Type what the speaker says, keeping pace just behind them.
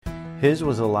His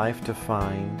was a life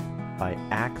defined by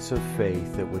acts of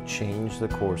faith that would change the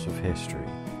course of history.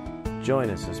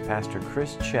 Join us as Pastor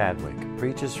Chris Chadwick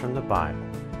preaches from the Bible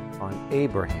on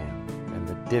Abraham and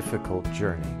the difficult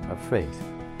journey of faith.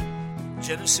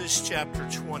 Genesis chapter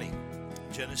 20.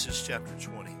 Genesis chapter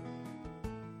 20.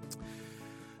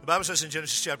 The Bible says in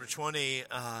Genesis chapter 20,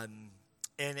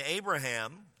 and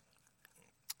Abraham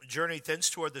journeyed thence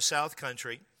toward the south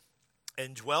country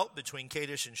and dwelt between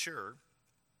Kadesh and Shur,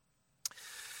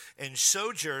 and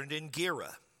sojourned in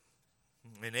Gerar.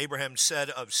 And Abraham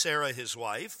said of Sarah his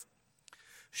wife,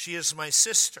 "She is my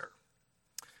sister."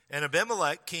 And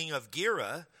Abimelech, king of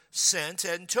Gerar, sent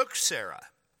and took Sarah.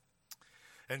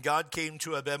 And God came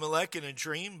to Abimelech in a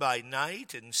dream by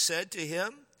night and said to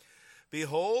him,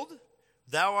 "Behold,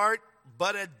 thou art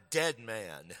but a dead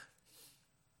man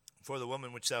for the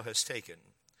woman which thou hast taken,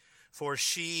 for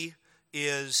she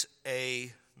is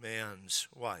a man's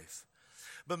wife."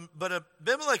 But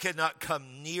Abimelech had not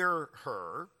come near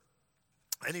her.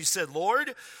 And he said,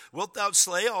 "Lord, wilt thou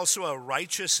slay also a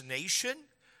righteous nation?"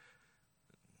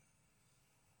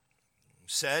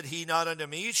 Said he not unto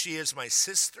me, "She is my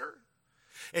sister"?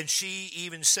 And she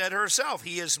even said herself,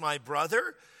 "He is my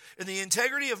brother. In the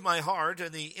integrity of my heart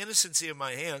and the innocency of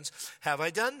my hands have I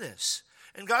done this."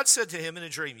 And God said to him in a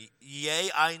dream,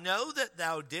 "Yea, I know that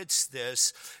thou didst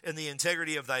this in the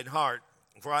integrity of thine heart,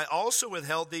 for I also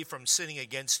withheld thee from sinning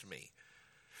against me.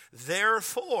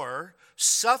 Therefore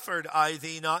suffered I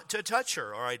thee not to touch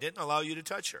her," or I didn't allow you to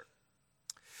touch her.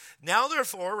 "Now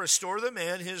therefore restore the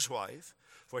man his wife,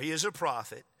 for he is a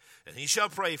prophet, and he shall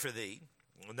pray for thee,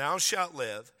 and thou shalt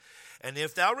live. And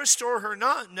if thou restore her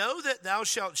not, know that thou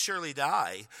shalt surely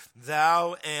die,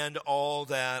 thou and all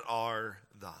that are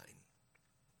thine."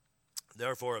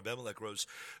 Therefore Abimelech rose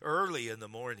early in the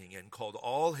morning and called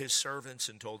all his servants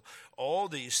and told all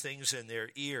these things in their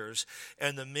ears.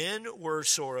 And the men were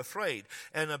sore afraid.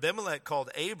 And Abimelech called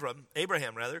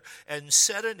Abraham, and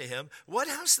said unto him, "What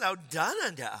hast thou done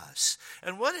unto us?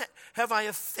 And what have I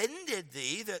offended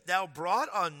thee, that thou brought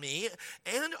on me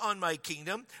and on my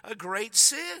kingdom a great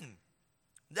sin?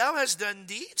 Thou hast done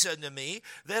deeds unto me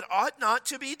that ought not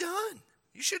to be done.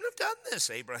 You shouldn't have done this,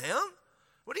 Abraham.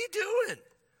 What are you doing?"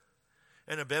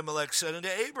 And Abimelech said unto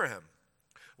Abraham,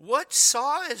 "What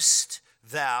sawest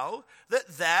thou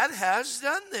that hast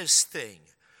done this thing?"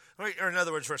 Or in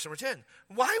other words, verse number 10,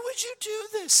 "Why would you do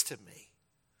this to me?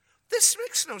 This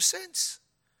makes no sense."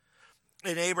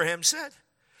 And Abraham said,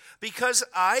 "Because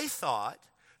I thought,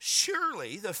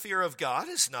 surely the fear of God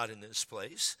is not in this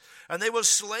place, and they will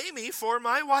slay me for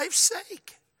my wife's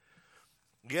sake.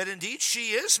 Yet indeed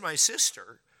she is my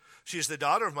sister. She is the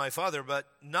daughter of my father,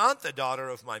 but not the daughter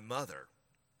of my mother.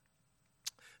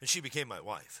 And she became my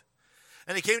wife.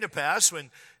 And it came to pass,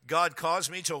 when God caused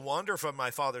me to wander from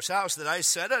my father's house, that I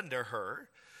said unto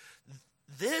her,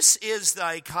 This is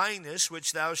thy kindness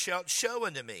which thou shalt show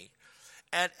unto me.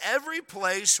 At every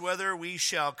place whither we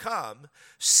shall come,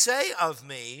 say of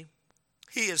me,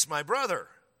 He is my brother."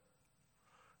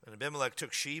 And Abimelech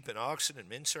took sheep and oxen and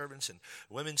men servants and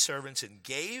women servants and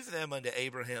gave them unto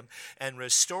Abraham and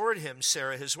restored him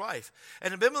Sarah his wife.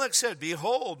 And Abimelech said,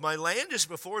 "Behold, my land is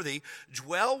before thee.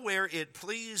 Dwell where it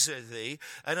pleaseth thee."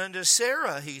 And unto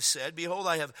Sarah he said, "Behold,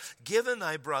 I have given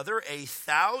thy brother a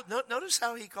thousand." Notice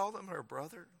how he called him her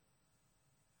brother.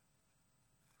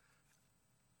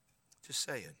 Just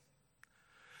saying.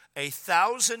 "A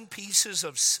 1,000 pieces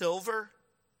of silver."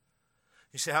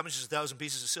 You say, how much is 1,000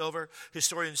 pieces of silver?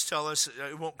 Historians tell us,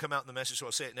 it won't come out in the message, so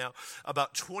I'll say it now,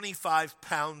 about 25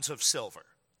 pounds of silver,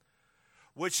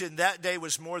 which in that day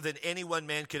was more than any one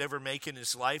man could ever make in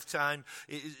his lifetime.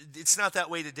 It's not that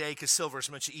way today, because silver is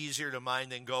much easier to mine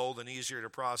than gold and easier to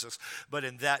process. But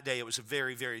in that day, it was a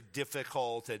very, very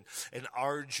difficult and an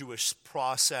arduous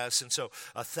process. And so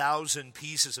 1,000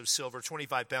 pieces of silver,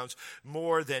 25 pounds,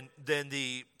 more than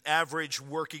the average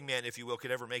working man, if you will,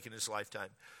 could ever make in his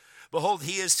lifetime. "Behold,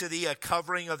 he is to thee a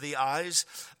covering of the eyes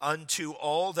unto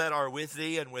all that are with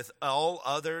thee and with all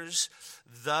others."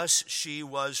 Thus she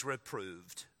was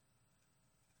reproved.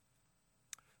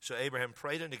 So Abraham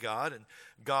prayed unto God, and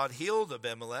God healed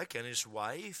Abimelech and his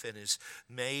wife and his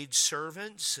maid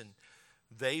servants, and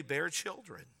they bare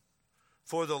children.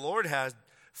 For the Lord had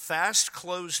fast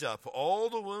closed up all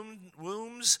the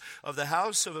wombs of the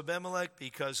house of Abimelech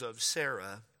because of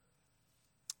Sarah,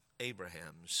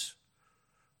 Abraham's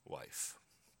wife.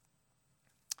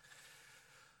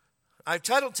 I've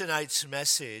titled tonight's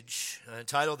message, a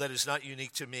title that is not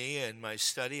unique to me and my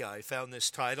study. I found this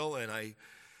title and I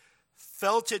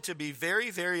felt it to be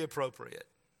very, very appropriate.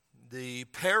 The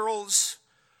perils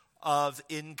of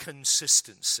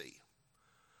inconsistency.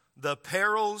 The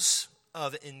perils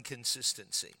of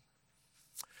inconsistency.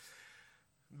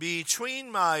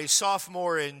 Between my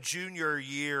sophomore and junior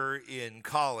year in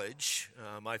college,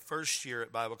 my first year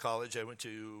at Bible college, I went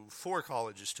to 4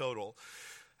 colleges total.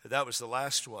 That was the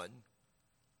last one.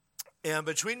 And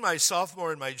between my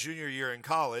sophomore and my junior year in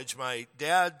college, my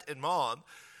dad and mom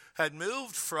had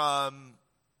moved from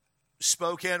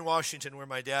Spokane, Washington, where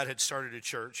my dad had started a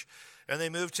church, and they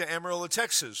moved to Amarillo,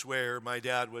 Texas, where my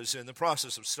dad was in the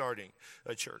process of starting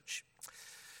a church.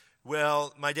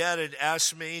 Well, my dad had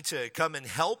asked me to come and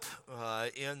help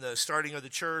in the starting of the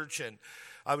church, and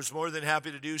I was more than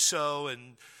happy to do so.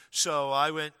 And so I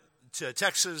went to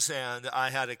Texas, and I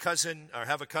have a cousin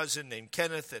named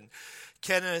Kenneth, and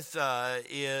Kenneth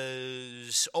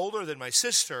is older than my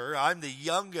sister. I'm the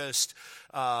youngest,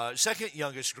 second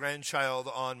youngest grandchild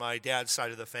on my dad's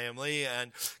side of the family,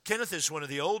 and Kenneth is one of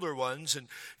the older ones. And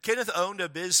Kenneth owned a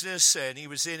business, and he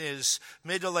was in his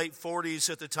mid to late 40s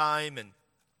at the time, and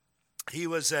he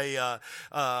was a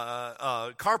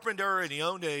carpenter, and he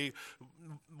owned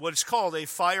what's called a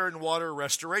fire and water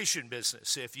restoration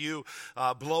business. If you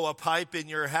blow a pipe in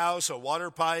your house, a water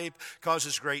pipe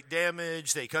causes great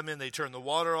damage, they come in, they turn the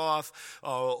water off,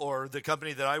 or the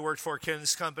company that I worked for,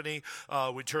 Ken's company,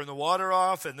 would turn the water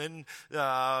off, and then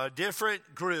different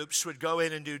groups would go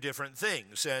in and do different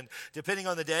things. And depending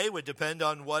on the day would depend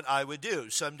on what I would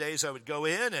do. Some days I would go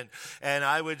in and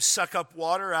I would suck up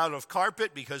water out of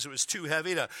carpet because it was too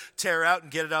heavy to tear out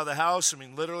and get it out of the house. I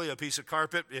mean, literally a piece of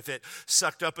carpet, if it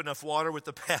sucked up enough water with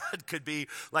the pad, could be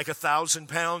like 1,000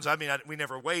 pounds. I mean, we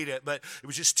never weighed it, but it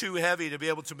was just too heavy to be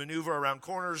able to maneuver around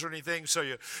corners or anything. So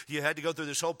you had to go through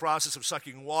this whole process of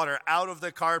sucking water out of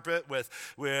the carpet with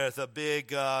a big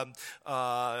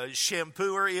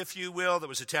shampooer, if you will, that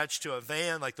was attached to a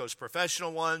van, like those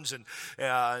professional ones. And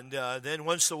then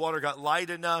once the water got light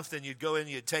enough, then you'd go in,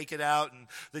 you'd take it out, and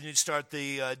then you'd start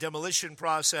the demolition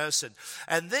process,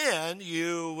 and then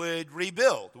you would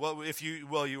rebuild. Well,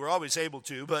 you were always able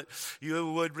to, but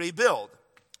you would rebuild.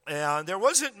 And there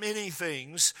wasn't many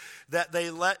things that they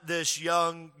let this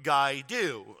young guy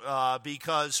do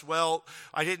because, well,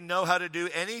 I didn't know how to do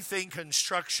anything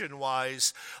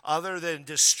construction-wise other than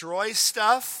destroy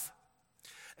stuff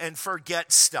and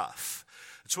forget stuff.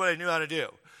 That's what I knew how to do.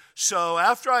 So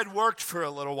after I'd worked for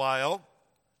a little while,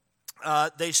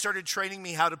 they started training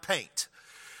me how to paint.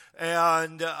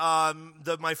 And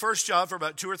my first job for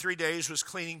about 2 or 3 days was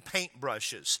cleaning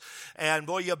paintbrushes. And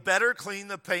boy, you better clean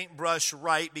the paintbrush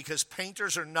right, because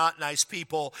painters are not nice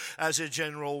people as a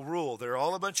general rule. They're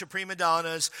all a bunch of prima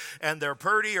donnas, and their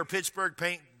Purdy or Pittsburgh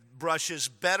paint brushes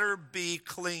better be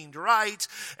cleaned right.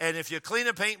 And if you clean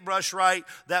a paintbrush right,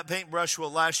 that paintbrush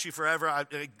will last you forever.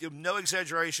 No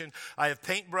exaggeration. I have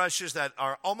paintbrushes that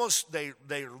are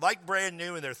they're like brand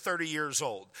new, and they're 30 years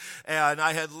old. And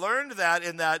I had learned that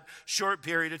in that short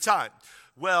period of time.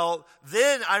 Well,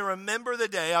 then I remember the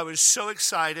day I was so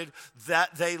excited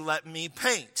that they let me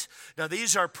paint. Now,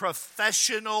 these are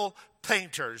professional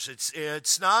painters.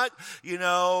 It's not,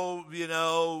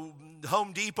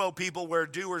 Home Depot people where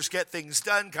doers get things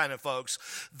done kind of folks.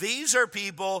 These are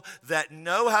people that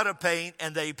know how to paint,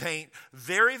 and they paint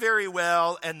very, very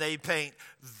well, and they paint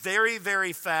very,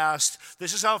 very fast.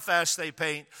 This is how fast they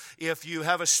paint. If you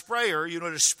have a sprayer, you know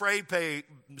what a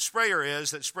sprayer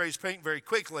is that sprays paint very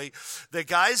quickly. The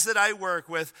guys that I work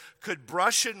with could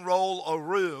brush and roll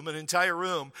an entire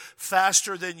room,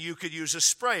 faster than you could use a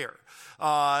sprayer.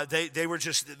 They were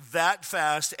just that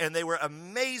fast, and they were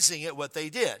amazing at what they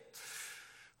did.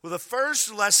 Well, the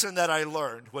first lesson that I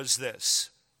learned was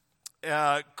this.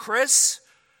 Chris,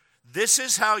 this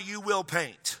is how you will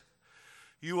paint.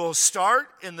 You will start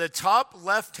in the top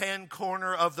left-hand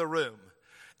corner of the room,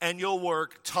 and you'll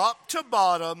work top to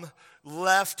bottom,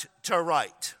 left to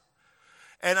right.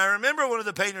 And I remember one of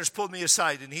the painters pulled me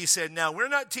aside, and he said, now, we're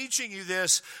not teaching you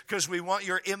this because we want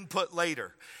your input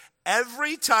later.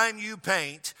 Every time you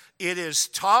paint, it is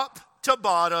top to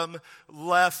bottom,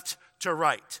 left to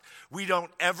right. We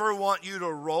don't ever want you to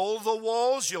roll the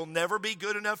walls. You'll never be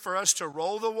good enough for us to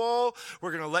roll the wall.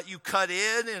 We're going to let you cut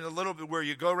in a little bit where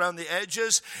you go around the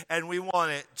edges, and we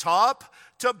want it top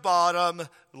to bottom,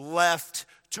 left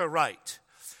to right.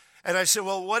 And I said,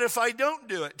 well, what if I don't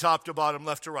do it top to bottom,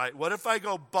 left to right? What if I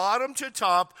go bottom to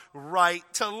top, right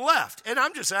to left? And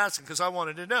I'm just asking because I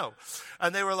wanted to know.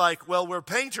 And they were like, well, we're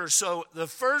painters, so the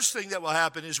first thing that will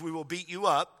happen is we will beat you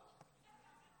up.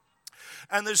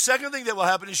 And the second thing that will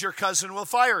happen is your cousin will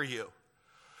fire you.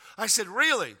 I said,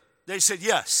 really? They said,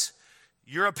 yes.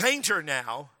 You're a painter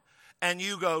now, and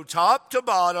you go top to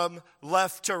bottom,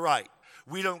 left to right.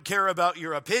 We don't care about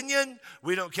your opinion.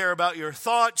 We don't care about your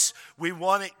thoughts. We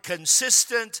want it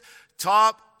consistent,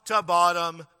 top to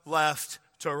bottom, left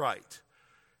to right.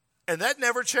 And that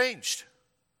never changed.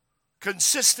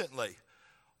 Consistently.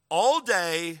 All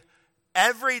day,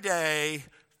 every day,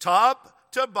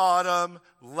 top to bottom,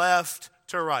 left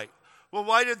to right. Well,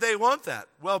 why did they want that?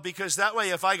 Well, because that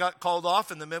way if I got called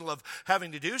off in the middle of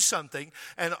having to do something,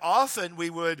 and often we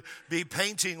would be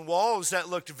painting walls that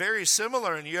looked very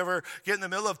similar, and you ever get in the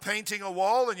middle of painting a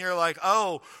wall and you're like,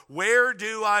 oh, where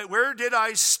did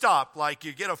I stop? Like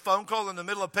you get a phone call in the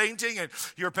middle of painting and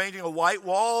you're painting a white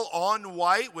wall on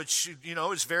white, which,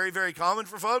 is very, very common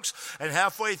for folks, and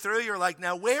halfway through you're like,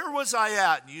 now where was I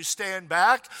at? And you stand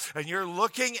back and you're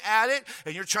looking at it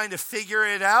and you're trying to figure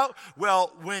it out.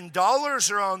 Well, when dollars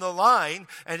are on the line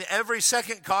and every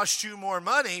second costs you more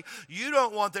money, you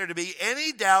don't want there to be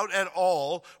any doubt at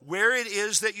all where it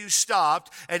is that you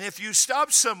stopped. And if you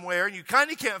stop somewhere and you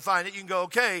kind of can't find it, you can go,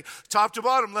 okay, top to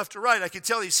bottom, left to right. I can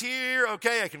tell he's here.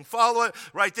 Okay, I can follow it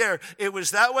right there. It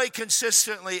was that way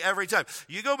consistently every time.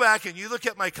 You go back and you look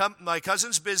at my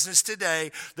cousin's business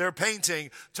today. They're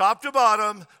painting top to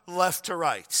bottom, left to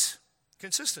right.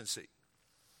 Consistency.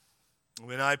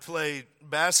 When I played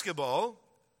basketball,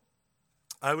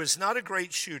 I was not a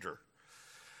great shooter.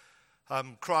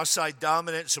 I'm cross-eyed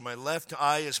dominant, so my left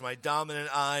eye is my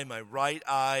dominant eye. My right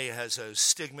eye has a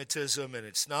stigmatism, and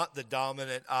it's not the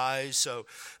dominant eye. So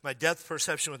my depth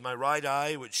perception with my right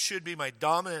eye, which should be my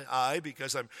dominant eye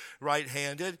because I'm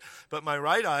right-handed, but my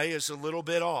right eye is a little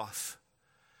bit off.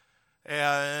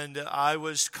 And I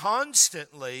was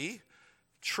constantly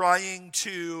trying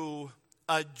to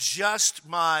adjust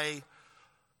my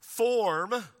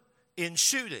form in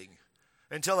shooting,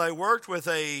 until I worked with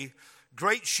a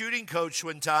great shooting coach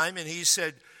one time, and he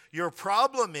said, your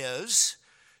problem is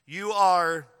you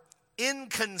are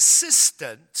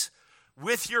inconsistent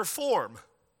with your form.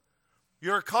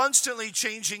 You're constantly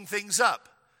changing things up.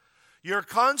 You're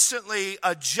constantly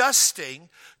adjusting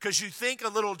because you think a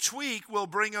little tweak will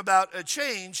bring about a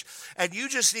change, and you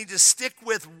just need to stick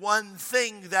with one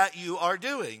thing that you are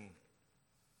doing.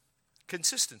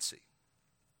 Consistency.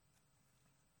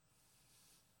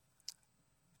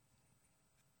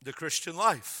 The Christian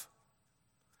life.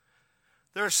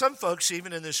 There are some folks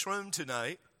even in this room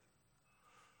tonight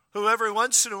who every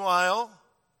once in a while,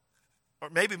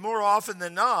 or maybe more often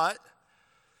than not,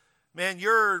 man,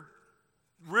 you're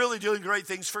really doing great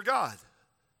things for God.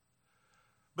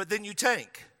 But then you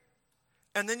tank.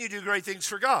 And then you do great things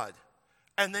for God.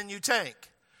 And then you tank.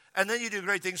 And then you do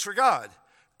great things for God.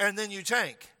 And then you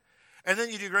tank. And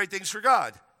then you do great things for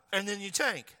God. And then you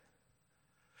tank.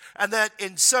 And that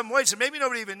in some ways, and maybe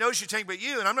nobody even knows you tank but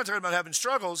you, and I'm not talking about having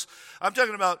struggles, I'm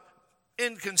talking about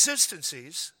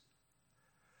inconsistencies.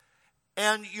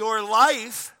 And your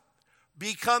life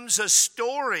becomes a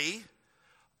story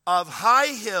of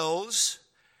high hills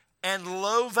and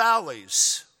low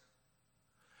valleys.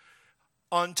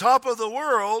 On top of the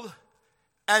world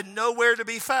and nowhere to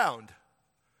be found.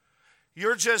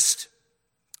 You're just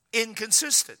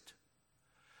inconsistent.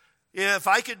 If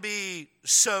I could be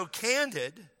so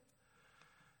candid,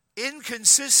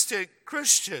 inconsistent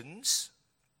Christians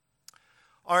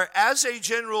are, as a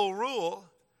general rule,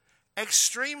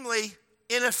 extremely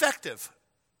ineffective.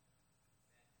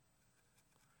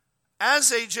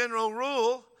 As a general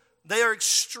rule, they are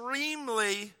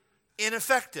extremely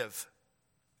ineffective.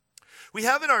 We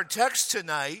have in our text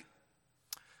tonight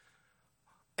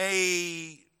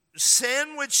a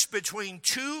sandwich between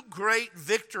two great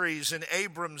victories in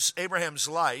Abraham's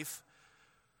life,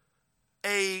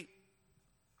 a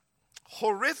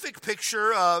horrific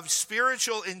picture of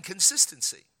spiritual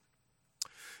inconsistency.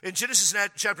 In Genesis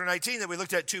chapter 19 that we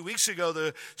looked at 2 weeks ago,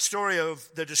 the story of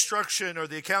the destruction, or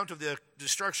the account of the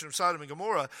destruction of Sodom and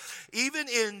Gomorrah, even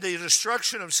in the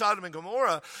destruction of Sodom and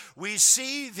Gomorrah, we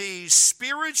see the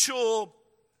spiritual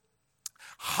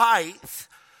height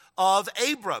of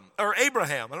Abraham.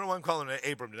 I don't know why I'm calling it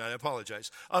Abram tonight, I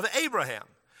apologize. Of Abraham.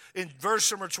 In verse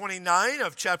number 29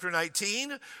 of chapter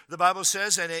 19, the Bible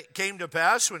says, and it came to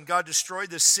pass when God destroyed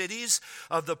the cities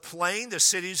of the plain, the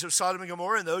cities of Sodom and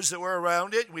Gomorrah and those that were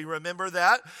around it, we remember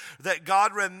that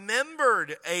God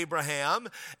remembered Abraham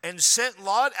and sent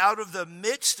Lot out of the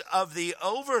midst of the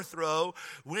overthrow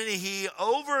when he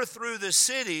overthrew the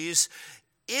cities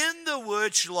in the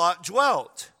which Lot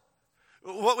dwelt.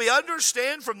 What we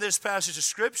understand from this passage of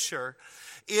Scripture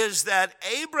is that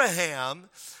Abraham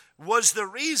was the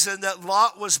reason that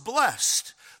Lot was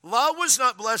blessed. Lot was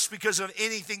not blessed because of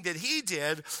anything that he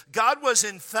did. God was,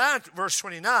 in fact, verse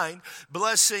 29,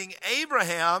 blessing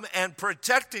Abraham and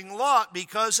protecting Lot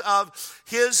because of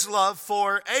his love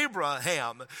for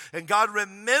Abraham. And God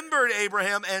remembered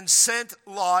Abraham and sent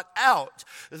Lot out.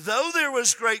 Though there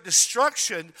was great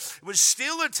destruction, it was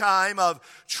still a time of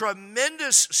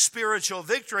tremendous spiritual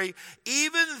victory,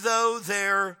 even though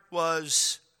there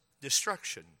was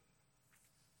destruction.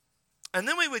 And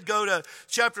then we would go to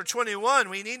chapter 21.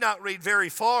 We need not read very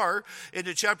far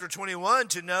into chapter 21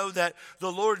 to know that the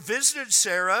Lord visited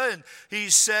Sarah, and he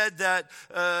said that,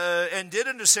 and did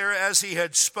unto Sarah as he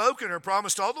had spoken or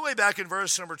promised, all the way back in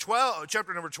verse number 12,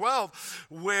 chapter number 12,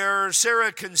 where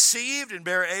Sarah conceived and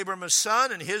bare Abram a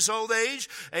son in his old age.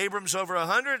 Abram's over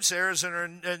 100. Sarah's in her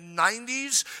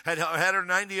 90s, had her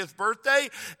 90th birthday,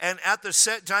 and at the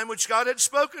set time which God had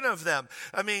spoken of them.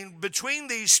 I mean, between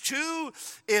these two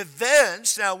events,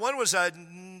 now, one was a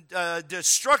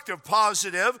destructive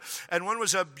positive, and one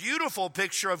was a beautiful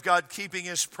picture of God keeping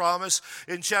his promise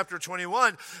in chapter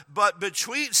 21. But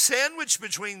sandwiched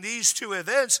between these two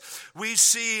events, we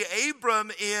see Abram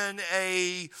in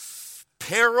a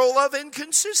peril of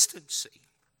inconsistency.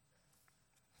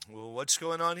 Well, what's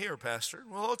going on here, Pastor?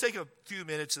 Well, I'll take a few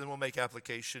minutes and then we'll make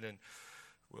application and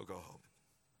we'll go home.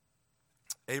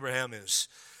 Abraham is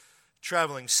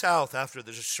traveling south after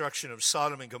the destruction of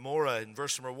Sodom and Gomorrah. In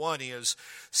verse number 1, he is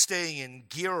staying in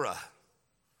Gerar.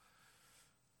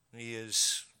 He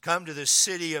has come to the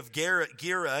city of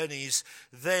Gerar, and he's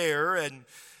there,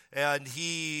 and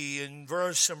he, in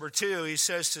verse number 2, he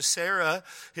says to Sarah,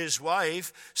 his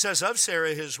wife, says of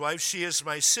Sarah, his wife, she is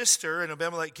my sister, and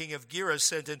Abimelech, king of Gerar,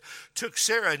 sent and took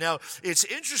Sarah. Now, it's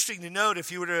interesting to note,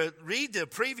 if you were to read the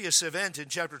previous event in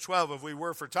chapter 12, if we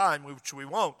were for time, which we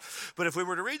won't, but if we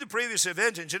were to read the previous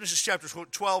event in Genesis chapter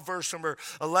 12, verse number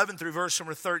 11 through verse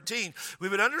number 13, we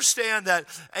would understand that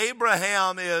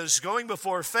Abraham is going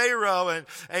before Pharaoh, and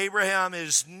Abraham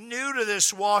is new to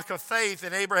this walk of faith,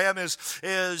 and Abraham is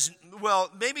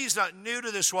well, maybe he's not new to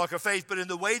this walk of faith, but in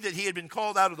the way that he had been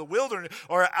called out of the wilderness,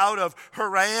 or out of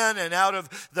Haran and out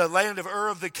of the land of Ur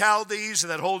of the Chaldees,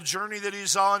 and that whole journey that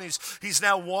he's on, he's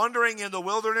now wandering in the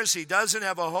wilderness. He doesn't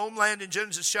have a homeland in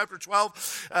Genesis chapter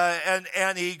 12,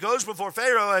 and he goes before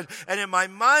Pharaoh, and in my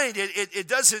mind, it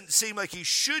doesn't seem like he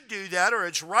should do that, or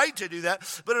it's right to do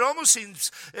that, but it almost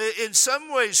seems in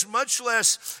some ways much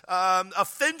less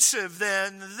offensive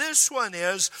than this one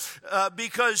is,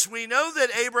 because we know that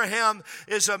Abraham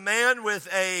is a man with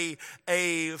a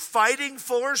fighting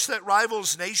force that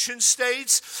rivals nation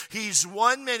states. He's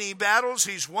won many battles.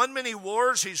 He's won many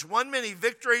wars. He's won many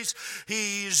victories.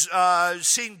 He's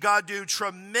seen God do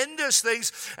tremendous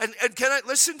things. And can I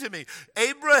listen to me?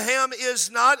 Abraham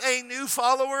is not a new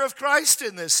follower of Christ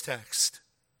in this text.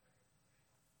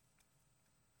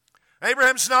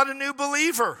 Abraham's not a new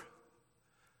believer.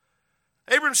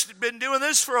 Abraham's been doing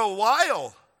this for a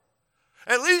while.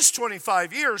 At least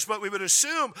 25 years, but we would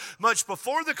assume much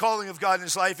before the calling of God in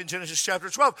his life in Genesis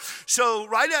chapter 12. So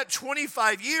right at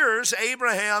 25 years,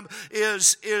 Abraham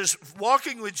is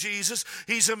walking with Jesus.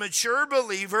 He's a mature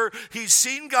believer. He's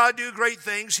seen God do great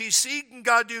things. He's seen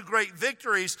God do great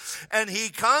victories. And he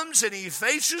comes and he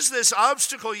faces this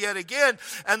obstacle yet again.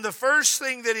 And the first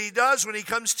thing that he does when he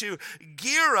comes to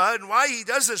Gerar, and why he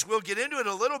does this, we'll get into it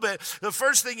a little bit. The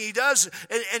first thing he does,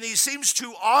 and he seems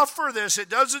to offer this. It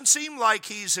doesn't seem like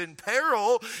he's in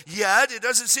peril yet. It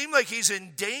doesn't seem like he's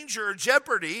in danger or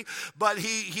jeopardy, but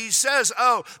he says,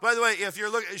 oh, by the way, if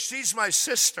you're looking, she's my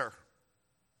sister.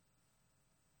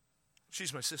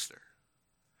 She's my sister.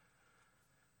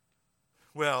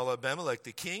 Well, Abimelech,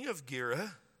 the king of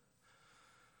Gerar,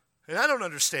 and I don't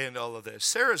understand all of this.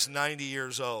 Sarah's 90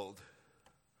 years old.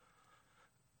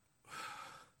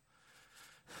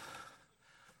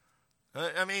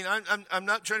 I mean, I'm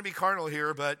not trying to be carnal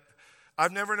here, but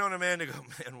I've never known a man to go,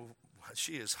 man,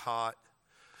 she is hot.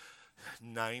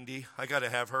 90. I got to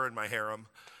have her in my harem.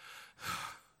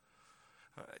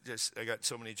 I got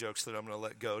so many jokes that I'm going to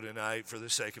let go tonight for the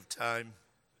sake of time.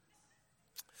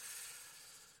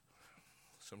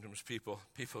 Sometimes people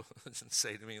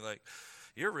say to me, like,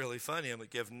 you're really funny. I'm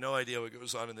like, you have no idea what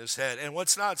goes on in this head and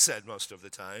what's not said most of the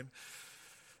time.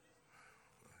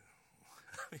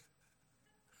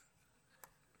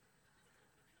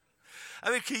 I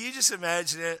mean, can you just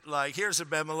imagine it? Like, here's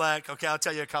Abimelech. Okay, I'll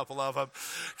tell you a couple of them.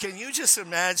 Can you just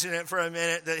imagine it for a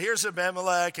minute? That here's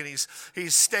Abimelech, and he's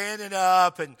standing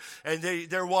up, and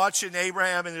they're watching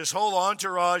Abraham and his whole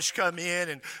entourage come in,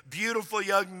 and beautiful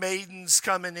young maidens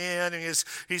coming in, and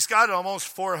he's got almost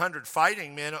 400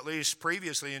 fighting men, at least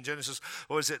previously in Genesis,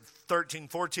 what was it, 13,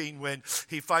 14, when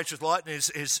he fights with Lot, and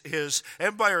his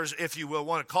empires, if you will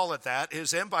want to call it that,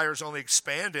 his empire's only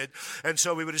expanded, and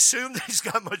so we would assume that he's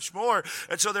got much more.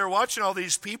 And so they're watching all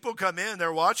these people come in.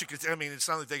 They're watching, I mean, it's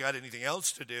not like they got anything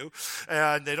else to do,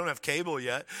 and they don't have cable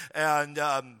yet. And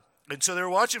so they're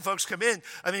watching folks come in.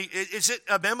 I mean, is it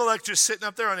Abimelech just sitting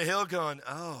up there on a hill going,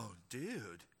 oh,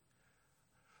 dude,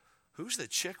 who's the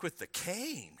chick with the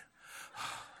cane?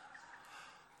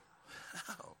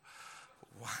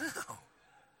 Wow.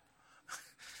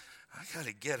 I got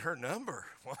to get her number.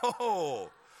 Whoa.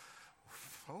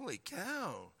 Holy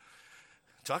cow.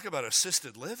 Talk about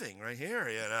assisted living right here,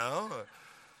 you know.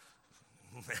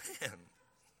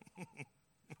 Man.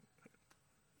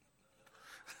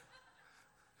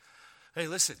 Hey,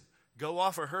 listen, go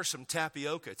offer her some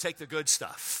tapioca. Take the good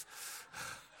stuff.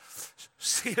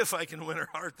 See if I can win her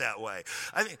heart that way.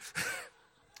 I mean,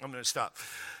 I'm going to stop.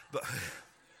 But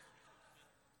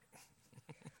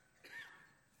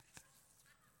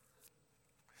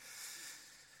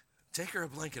take her a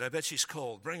blanket. I bet she's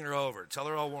cold. Bring her over. Tell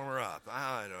her I'll warm her up.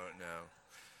 I don't know.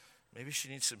 Maybe she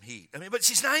needs some heat. I mean, but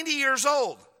she's 90 years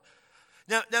old.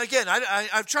 Now again,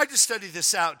 I've tried to study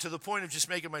this out to the point of just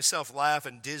making myself laugh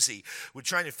and dizzy with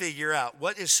trying to figure out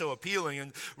what is so appealing.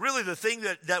 And really the thing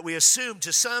that we assume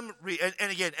to some,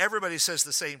 and again, everybody says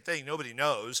the same thing. Nobody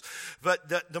knows. But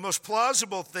the most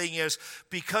plausible thing is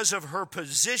because of her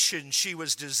position, she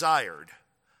was desired.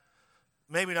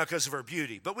 Maybe not because of her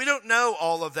beauty, but we don't know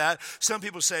all of that. Some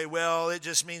people say, well, it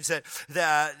just means that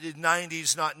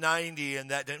 90's not 90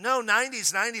 and that. No,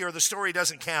 90's 90 or the story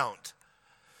doesn't count.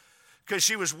 Because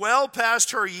she was well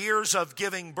past her years of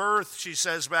giving birth, she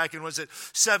says back in, was it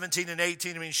 17 and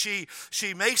 18? I mean, she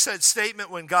makes that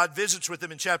statement when God visits with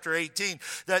them in chapter 18,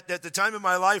 that the time of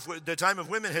my life, the time of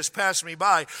women has passed me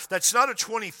by. That's not a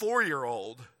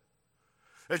 24-year-old.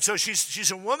 And so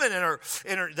she's a woman in her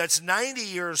that's 90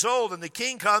 years old, and the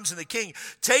king comes and the king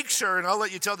takes her, and I'll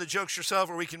let you tell the jokes yourself,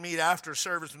 or we can meet after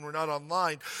service when we're not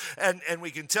online, and we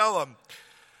can tell them.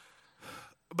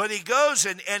 But he goes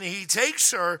and he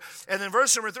takes her, and in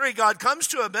verse number 3, God comes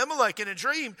to Abimelech in a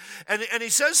dream, and he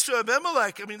says to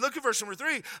Abimelech, I mean, look at verse number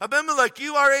 3, Abimelech,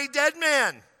 you are a dead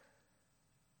man.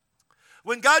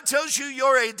 When God tells you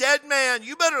you're a dead man,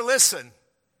 you better listen,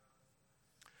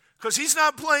 because he's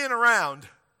not playing around.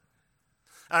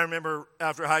 I remember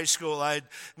after high school, I'd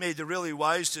made the really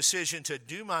wise decision to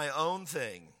do my own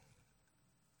thing.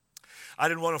 I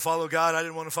didn't want to follow God. I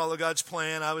didn't want to follow God's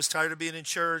plan. I was tired of being in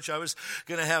church. I was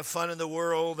going to have fun in the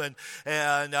world.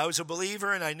 And I was a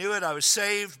believer, and I knew it. I was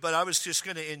saved, but I was just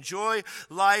going to enjoy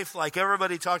life like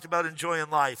everybody talked about enjoying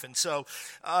life. And so,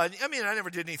 I never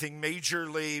did anything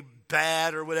majorly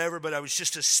bad or whatever, but I was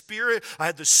just a spirit. I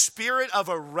had the spirit of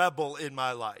a rebel in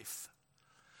my life.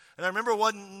 And I remember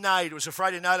one night, it was a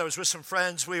Friday night, I was with some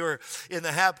friends. We were in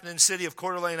the happening city of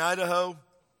Coeur d'Alene, Idaho.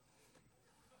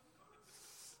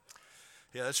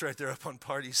 Yeah, that's right there up on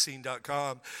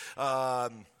partyscene.com.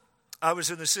 I was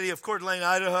in the city of Coeur d'Alene,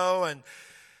 Idaho,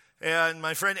 and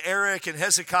my friend Eric and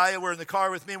Hezekiah were in the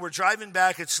car with me. We're driving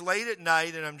back. It's late at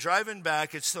night, and I'm driving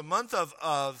back. It's the month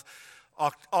of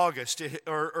August,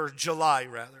 or July,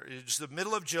 rather. It's the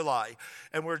middle of July,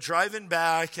 and we're driving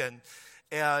back, and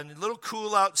a little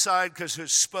cool outside because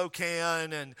it's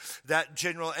Spokane and that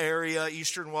general area,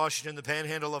 eastern Washington, the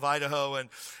panhandle of Idaho. And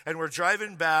we're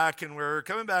driving back, and we're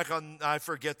coming back on, I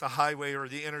forget the highway or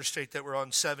the interstate that we're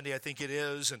on, 70, I think it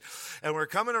is. And we're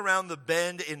coming around the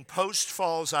bend in Post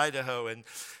Falls, Idaho. And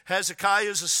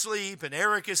Hezekiah's asleep, and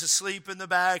Eric is asleep in the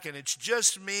back, and it's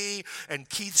just me and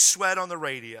Keith Sweat on the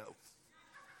radio.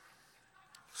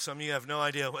 Some of you have no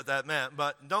idea what that meant,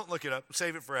 but don't look it up.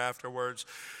 Save it for afterwards.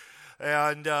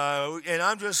 And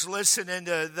I'm just listening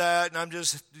to that, and I'm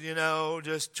just,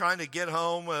 just trying to get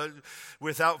home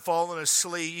without falling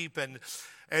asleep. And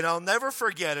I'll never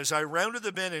forget, as I rounded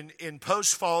the bend in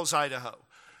Post Falls, Idaho,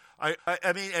 I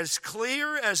mean, as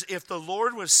clear as if the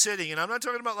Lord was sitting, and I'm not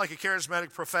talking about like a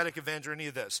charismatic prophetic event or any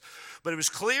of this, but it was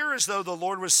clear as though the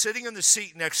Lord was sitting in the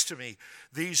seat next to me,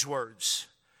 these words: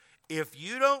 if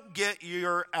you don't get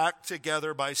your act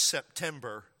together by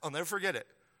September, I'll never forget it,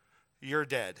 you're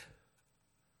dead.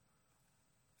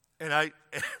 And I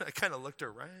kind of looked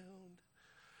around.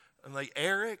 I'm like,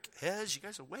 Eric, Hez, you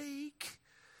guys awake?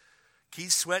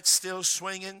 Keith Sweat still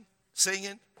swinging,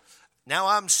 singing. Now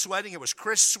I'm sweating. It was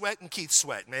Chris sweat and Keith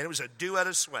sweat. Man, it was a duet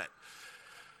of sweat.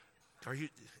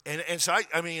 And so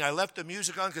I left the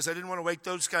music on because I didn't want to wake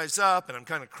those guys up, and I'm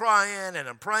kind of crying and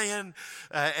I'm praying,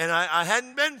 and I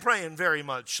hadn't been praying very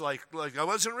much. Like I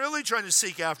wasn't really trying to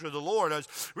seek after the Lord. I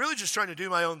was really just trying to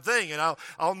do my own thing, and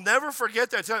I'll never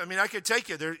forget that time. I mean, I could take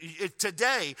you there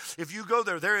today. If you go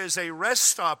there, there is a rest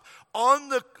stop on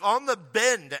the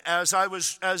bend as I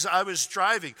was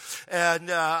driving, and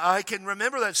I can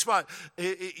remember that spot.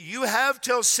 You have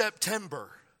till September.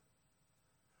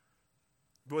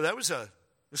 Boy,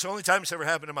 it's the only time it's ever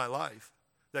happened in my life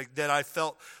that I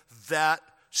felt that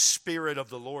Spirit of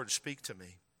the Lord speak to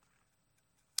me.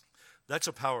 That's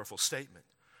a powerful statement.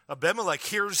 Abimelech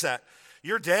hears that.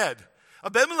 You're dead.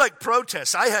 Abimelech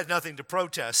protests. I had nothing to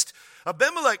protest.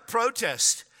 Abimelech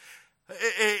protests.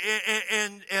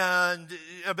 And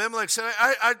Abimelech said,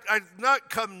 I'd not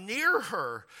come near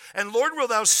her. And Lord, will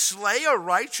thou slay a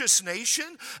righteous nation?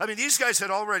 I mean, these guys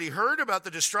had already heard about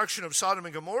the destruction of Sodom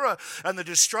and Gomorrah and the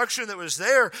destruction that was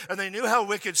there. And they knew how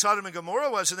wicked Sodom and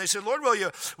Gomorrah was. And they said, Lord,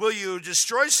 will you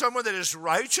destroy someone that is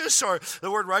righteous? Or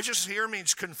the word righteous here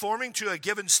means conforming to a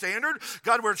given standard.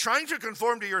 God, we're trying to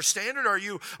conform to your standard. Are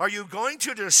you going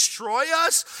to destroy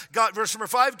us? God, verse number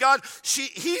 5, God,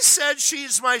 he said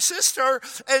she's my sister.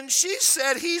 And she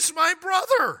said, he's my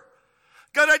brother.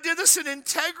 God, I did this in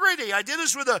integrity. I did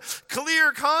this with a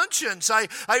clear conscience. I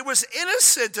was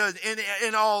innocent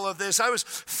in all of this. I was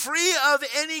free of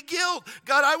any guilt.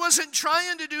 God, I wasn't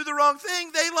trying to do the wrong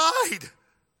thing. They lied.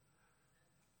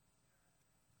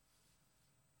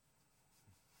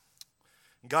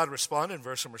 God responded in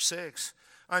verse number 6,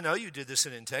 I know you did this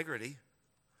in integrity,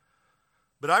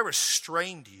 but I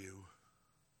restrained you.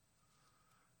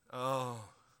 Oh.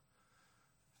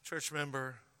 Church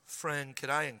member, friend, could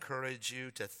I encourage you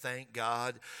to thank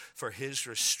God for his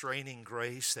restraining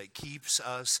grace that keeps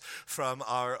us from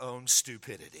our own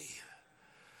stupidity?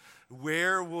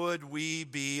 Where would we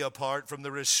be apart from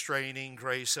the restraining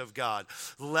grace of God?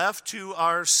 Left to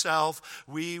ourselves,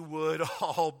 we would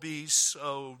all be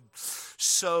so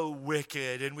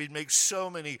wicked, and we'd make so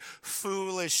many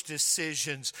foolish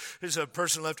decisions. There's a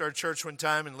person left our church one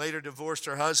time and later divorced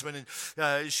her husband,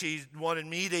 and she wanted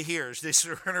me to hear. This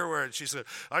is her words. She said,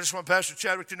 I just want Pastor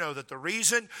Chadwick to know that the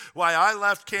reason why I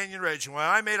left Canyon Ridge and why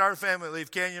I made our family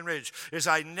leave Canyon Ridge is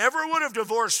I never would have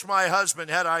divorced my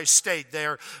husband had I stayed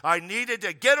there. I needed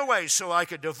to get away so I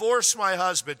could divorce my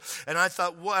husband. And I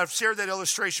thought, well, I've shared that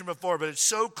illustration before, but it's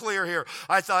so clear here.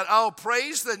 I thought, I'll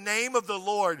praise the name of the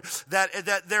Lord that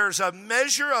there's a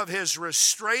measure of his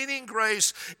restraining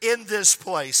grace in this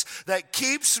place that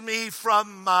keeps me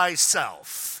from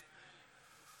myself.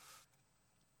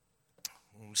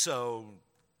 So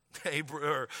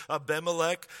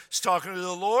Abimelech is talking to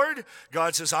the Lord.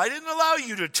 God says, I didn't allow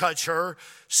you to touch her,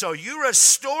 so you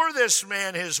restore this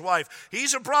man his wife.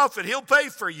 He's a prophet. He'll pray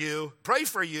for you,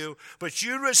 but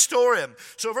you restore him.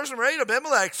 So verse number 8,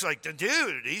 Abimelech's like,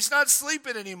 dude, he's not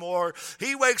sleeping anymore.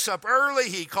 He wakes up early.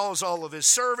 He calls all of his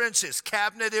servants, his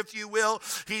cabinet, if you will.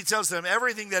 He tells them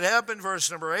everything that happened, verse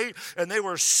number 8, and they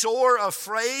were sore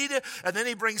afraid. And then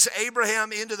he brings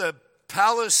Abraham into the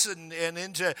palace and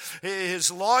into his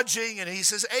lodging, and he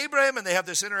says, Abraham, and they have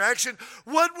this interaction.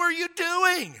 What were you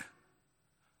doing?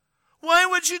 Why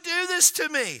would you do this to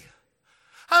me?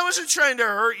 I wasn't trying to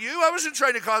hurt you. I wasn't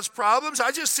trying to cause problems.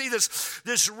 I just see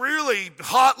this really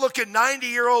hot-looking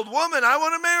 90-year-old woman. I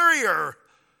want to marry her.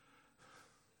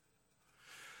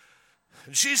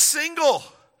 And she's single.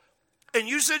 And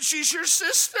you said she's your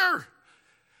sister.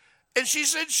 And she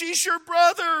said she's your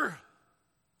brother.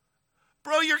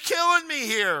 Bro, you're killing me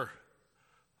here.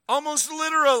 Almost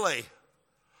literally.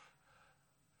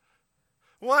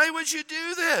 Why would you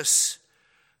do this?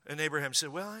 And Abraham said,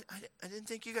 well, I didn't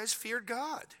think you guys feared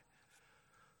God.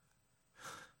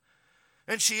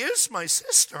 And she is my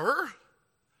sister.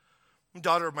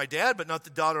 Daughter of my dad, but not the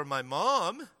daughter of my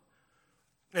mom.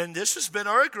 And this has been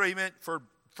our agreement for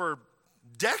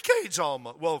decades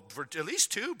almost, well, for at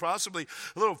least 2, possibly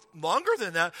a little longer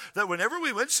than that whenever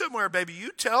we went somewhere, baby,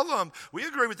 you tell them, we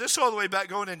agree with this all the way back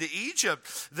going into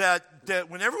Egypt, that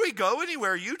whenever we go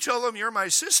anywhere, you tell them you're my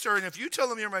sister, and if you tell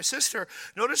them you're my sister,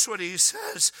 notice what he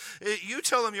says, you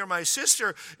tell them you're my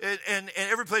sister, and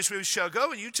every place we shall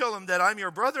go, and you tell them that I'm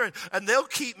your brother, and they'll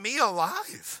keep me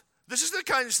alive. This is the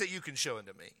kindness that you can show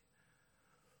unto me.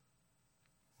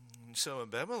 And so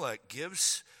Abimelech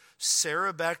gives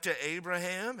Sarah back to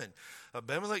Abraham, and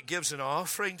Abimelech gives an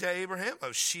offering to Abraham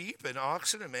of sheep and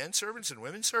oxen and manservants and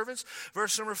women servants,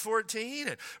 verse number 14,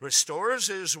 and restores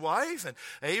his wife, and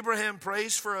Abraham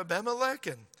prays for Abimelech,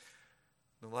 and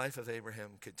the life of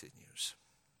Abraham continues.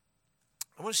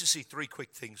 I want us to see three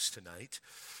quick things tonight.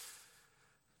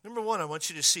 Number one, I want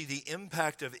you to see the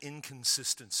impact of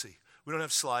inconsistency. We don't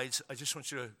have slides. I just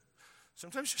want you to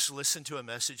sometimes just listen to a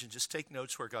message and just take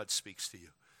notes where God speaks to you.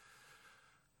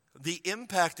 The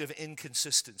impact of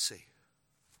inconsistency.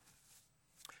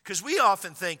 Because we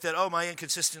often think that, my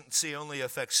inconsistency only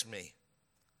affects me.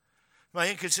 My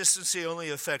inconsistency only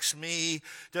affects me,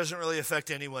 doesn't really affect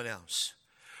anyone else.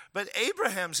 But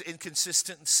Abraham's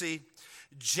inconsistency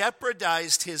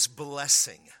jeopardized his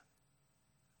blessing.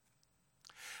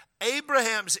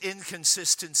 Abraham's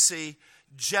inconsistency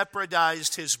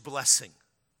jeopardized his blessing.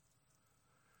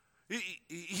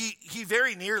 He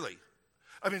very nearly,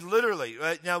 literally,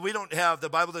 right? Now we don't have, the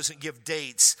Bible doesn't give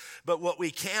dates, but what we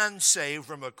can say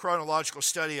from a chronological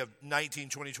study of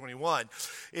 2021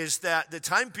 is that the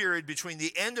time period between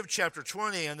the end of chapter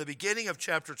 20 and the beginning of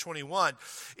chapter 21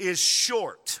 is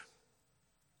short.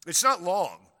 It's not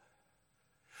long.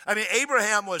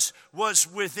 Abraham was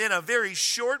within a very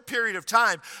short period of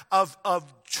time of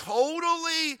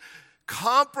totally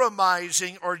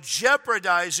compromising or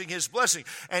jeopardizing his blessing.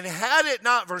 And had it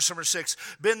not, verse number 6,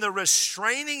 been the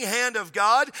restraining hand of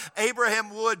God,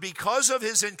 Abraham would, because of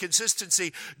his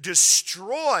inconsistency,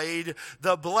 destroyed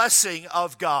the blessing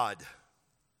of God.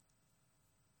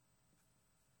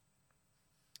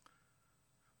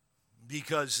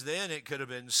 Because then it could have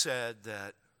been said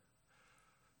that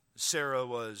Sarah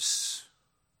was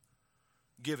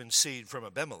given seed from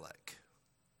Abimelech,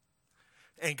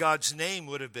 and God's name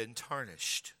would have been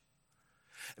tarnished.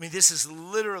 This is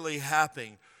literally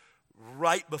happening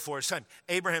right before his time.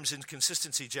 Abraham's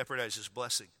inconsistency jeopardizes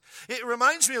blessing. It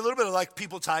reminds me a little bit of like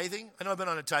people tithing. I know I've been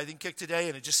on a tithing kick today,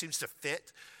 and it just seems to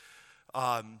fit.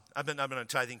 I've been on a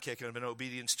tithing kick, and I've been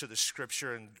obedience to the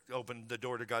Scripture and opened the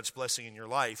door to God's blessing in your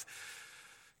life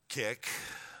kick.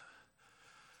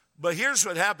 But here's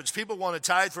what happens. People want to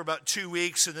tithe for about 2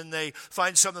 weeks, and then they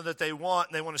find something that they want,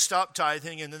 and they want to stop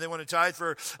tithing, and then they want to tithe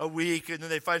for a week, and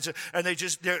then they find something, and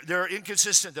they're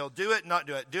inconsistent. They'll do it, not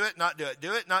do it, do it, not do it,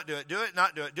 do it, not do it, do it,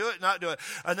 not do it, do it, not do it.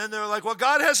 And then they're like, well,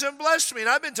 God hasn't blessed me, and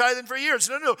I've been tithing for years.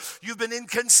 No, you've been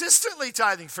inconsistently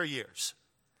tithing for years.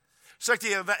 It's like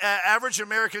the average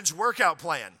American's workout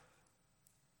plan.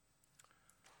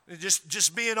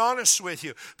 Just being honest with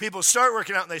you. People start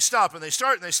working out and they stop, and they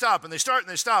start and they stop, and they start and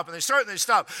they stop, and they start and they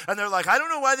stop. And they're like, I don't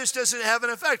know why this doesn't have an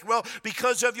effect. Well,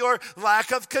 because of your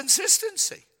lack of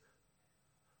consistency.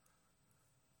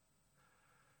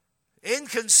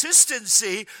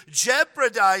 Inconsistency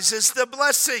jeopardizes the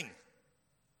blessing.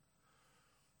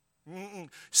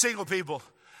 Single people,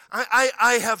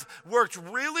 I have worked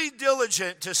really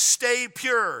diligent to stay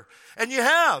pure. And you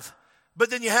have. But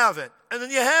then you haven't, and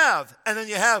then you have, and then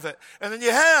you haven't, and then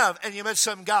you have, and you met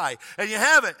some guy, and you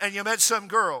haven't, and you met some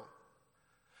girl.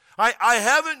 I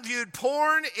haven't viewed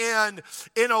porn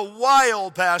in a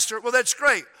while, Pastor. Well, that's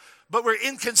great, but we're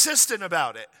inconsistent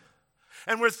about it,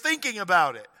 and we're thinking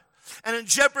about it, and it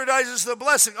jeopardizes the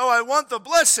blessing. Oh, I want the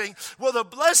blessing. Well, the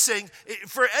blessing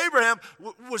for Abraham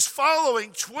was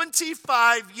following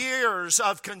 25 years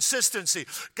of consistency.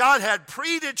 God had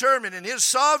predetermined in his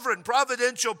sovereign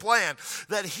providential plan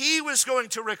that he was going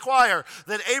to require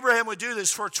that Abraham would do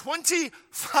this for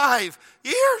 25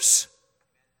 years.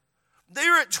 They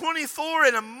were at 24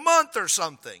 in a month or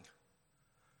something.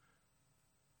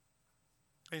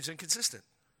 And he's inconsistent.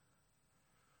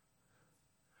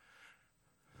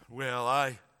 Well,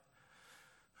 I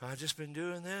just been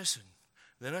doing this, and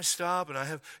then I stop,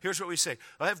 and here's what we say.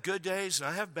 I have good days, and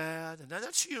I have bad, and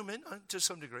that's human to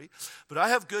some degree. But I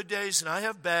have good days, and I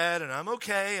have bad, and I'm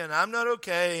okay, and I'm not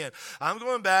okay, and I'm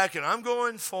going back, and I'm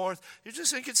going forth. You're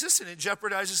just inconsistent. It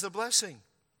jeopardizes the blessing.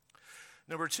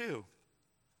 Number 2,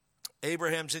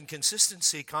 Abraham's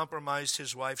inconsistency compromised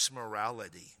his wife's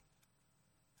morality.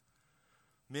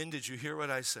 Men, did you hear what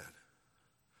I said?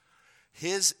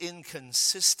 His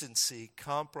inconsistency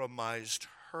compromised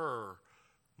her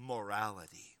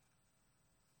morality.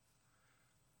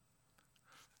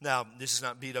 Now, this is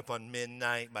not beat up on men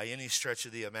night by any stretch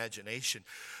of the imagination,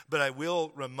 but I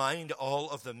will remind all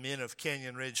of the men of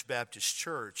Canyon Ridge Baptist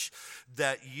Church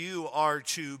that you are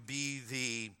to be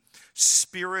the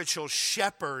spiritual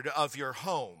shepherd of your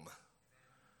home.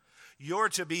 You're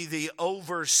to be the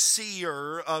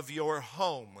overseer of your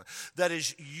home. That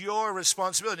is your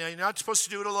responsibility. Now, you're not supposed to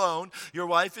do it alone. Your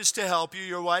wife is to help you.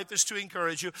 Your wife is to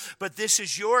encourage you. But this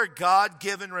is your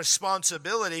God-given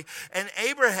responsibility. And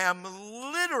Abraham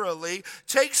literally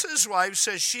takes his wife,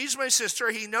 says, she's my sister.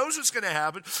 He knows what's going to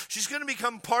happen. She's going to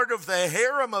become part of the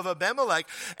harem of Abimelech.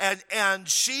 And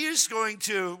she is going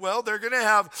to, they're going to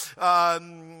have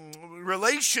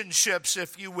relationships,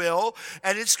 if you will,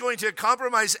 and it's going to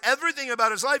compromise everything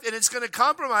about his life, and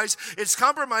it's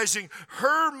compromising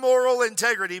her moral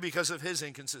integrity because of his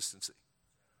inconsistency.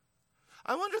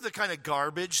 I wonder the kind of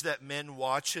garbage that men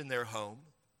watch in their home.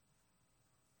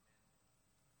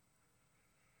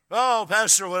 Oh,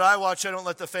 Pastor, what I watch, I don't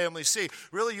let the family see.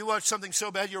 Really, you watch something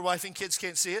so bad your wife and kids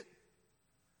can't see it?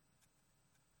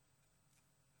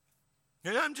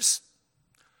 And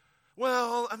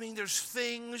there's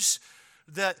things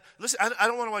that, listen, I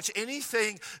don't want to watch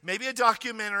anything, maybe a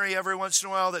documentary every once in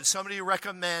a while that somebody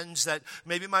recommends that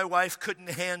maybe my wife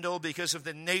couldn't handle because of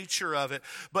the nature of it.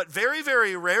 But very,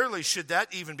 very rarely should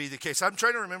that even be the case. I'm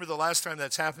trying to remember the last time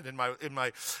that's happened in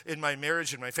my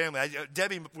marriage and my family.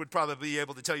 Debbie would probably be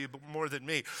able to tell you more than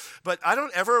me. But I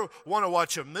don't ever want to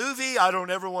watch a movie. I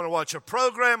don't ever want to watch a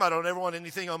program. I don't ever want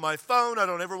anything on my phone. I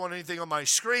don't ever want anything on my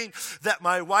screen that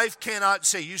my wife cannot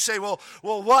see. You say, well,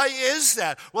 why is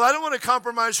that? Well, I don't want to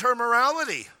compromise her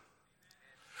morality.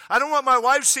 I don't want my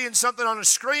wife seeing something on a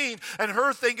screen and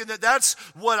her thinking that that's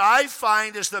what I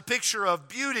find is the picture of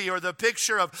beauty or the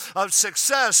picture of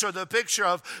success or the picture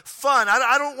of fun.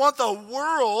 I don't want the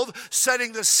world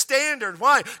setting the standard.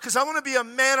 Why? Because I want to be a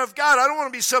man of God. I don't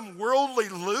want to be some worldly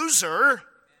loser.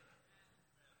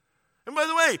 And by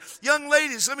the way, young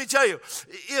ladies, let me tell you,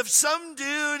 if some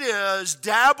dude is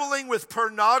dabbling with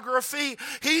pornography,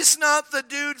 he's not the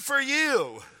dude for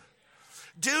you.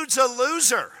 Dude's a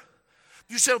loser.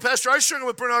 You say, well, Pastor, I struggle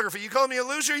with pornography. You call me a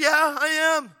loser? Yeah,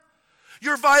 I am.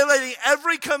 You're violating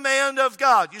every command of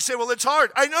God. You say, well, it's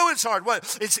hard. I know it's hard.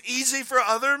 What? It's easy for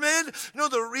other men? No,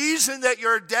 the reason that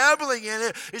you're dabbling in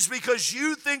it is because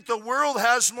you think the world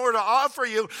has more to offer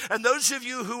you. And those of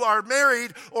you who are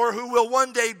married or who will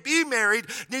one day be married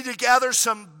need to gather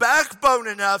some backbone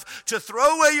enough to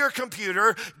throw away your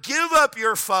computer, give up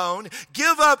your phone,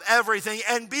 give up everything,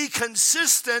 and be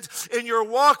consistent in your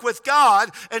walk with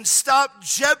God and stop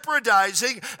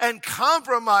jeopardizing and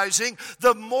compromising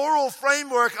the moral framework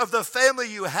of the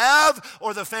family you have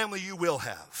or the family you will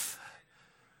have.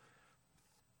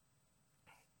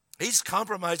 He's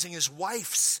compromising his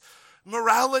wife's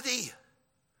morality.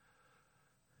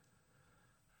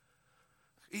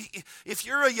 If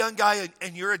you're a young guy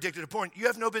and you're addicted to porn, you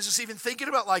have no business even thinking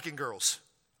about liking girls.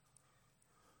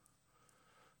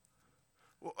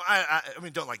 Well, I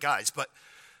mean, don't like guys, but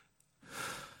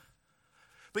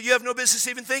you have no business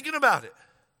even thinking about it.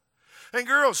 And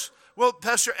girls, well,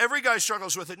 Pastor, every guy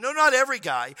struggles with it. No, not every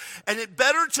guy. And it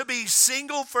better to be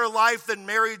single for life than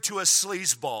married to a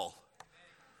sleazeball.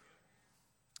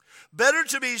 Better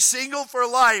to be single for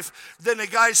life than a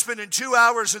guy spending 2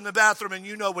 hours in the bathroom and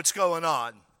you know what's going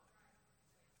on.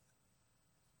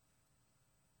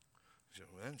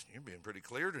 You're being pretty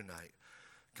clear tonight.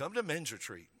 Come to men's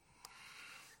retreat.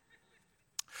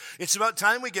 It's about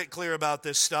time we get clear about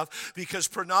this stuff because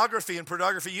pornography and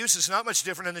pornography use is not much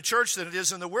different in the church than it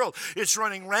is in the world. It's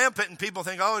running rampant and people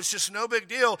think, oh, it's just no big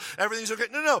deal. Everything's okay.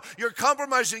 No. You're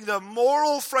compromising the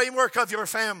moral framework of your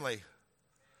family.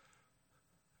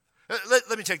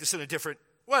 Let me take this in a different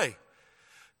way.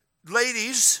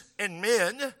 Ladies and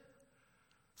men,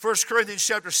 1 Corinthians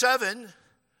chapter 7,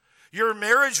 your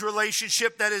marriage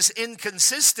relationship that is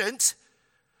inconsistent,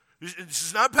 this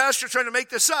is not Pastor trying to make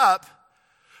this up,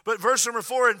 but verse number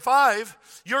 4 and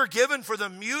 5, you're given for the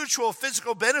mutual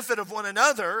physical benefit of one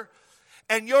another,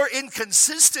 and your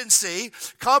inconsistency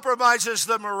compromises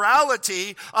the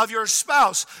morality of your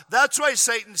spouse. That's why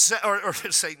Satan says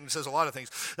a lot of things.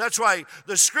 That's why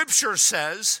the scripture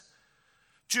says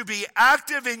to be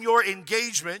active in your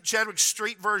engagement, Chadwick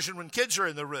Street version when kids are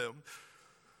in the room,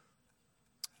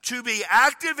 to be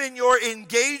active in your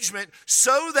engagement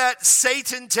so that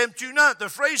Satan tempt you not. The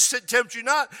phrase tempt you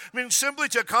not means simply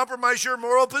to compromise your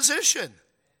moral position.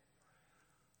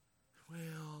 Well,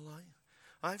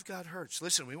 I've got hurts.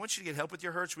 Listen, we want you to get help with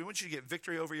your hurts. We want you to get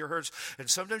victory over your hurts. And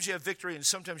sometimes you have victory and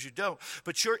sometimes you don't.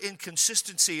 But your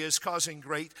inconsistency is causing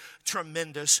great,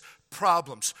 tremendous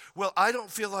problems. Well, I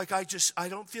don't feel like I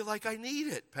need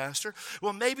it, Pastor.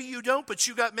 Well, maybe you don't, but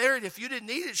you got married. If you didn't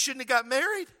need it, shouldn't have got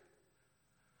married.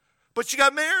 But you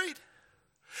got married.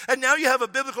 And now you have a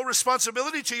biblical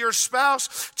responsibility to your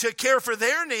spouse to care for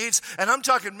their needs. And I'm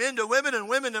talking men to women and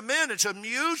women to men. It's a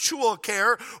mutual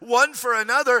care, one for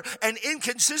another. And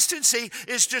inconsistency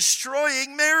is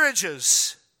destroying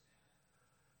marriages.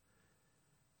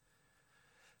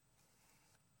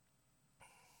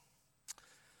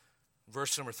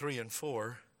 Verse number 3 and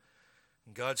 4.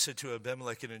 God said to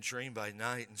Abimelech in a dream by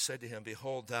night and said to him,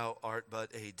 behold, thou art but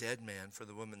a dead man for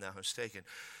the woman thou hast taken.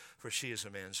 For she is a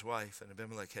man's wife. And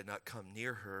Abimelech had not come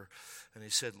near her. And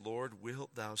he said, Lord,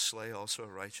 wilt thou slay also a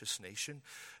righteous nation?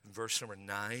 In verse number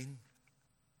 9,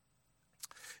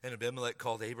 And Abimelech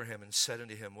called Abraham and said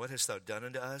unto him, What hast thou done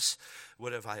unto us?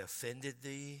 What have I offended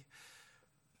thee,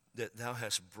 that thou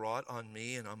hast brought on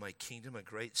me and on my kingdom a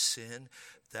great sin?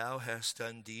 Thou hast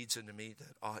done deeds unto me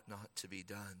that ought not to be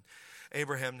done.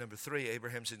 Abraham, number 3,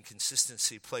 Abraham's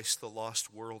inconsistency placed the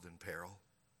lost world in peril.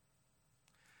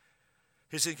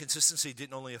 His inconsistency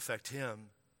didn't only affect him,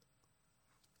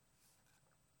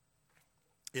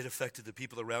 it affected the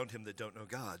people around him that don't know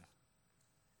God.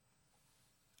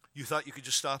 You thought you could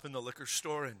just stop in the liquor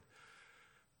store and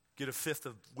get a fifth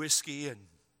of whiskey and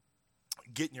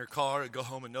get in your car and go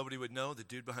home and nobody would know. The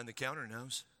dude behind the counter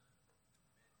knows.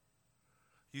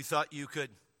 You thought you could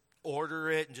order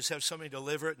it and just have somebody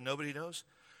deliver it and nobody knows.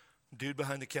 Dude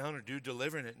behind the counter, dude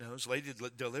delivering it knows. Lady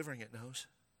delivering it knows.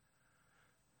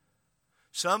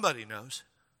 Somebody knows.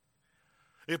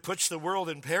 It puts the world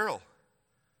in peril.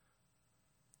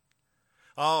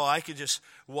 Oh, I can just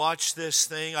watch this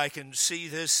thing. I can see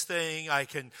this thing. I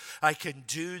can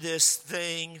do this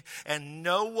thing, and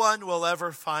no one will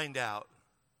ever find out.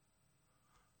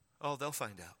 Oh, they'll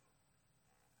find out.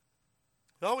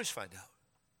 They'll always find out.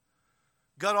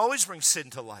 God always brings sin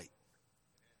to light.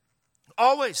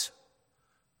 Always.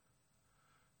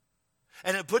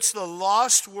 And it puts the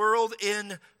lost world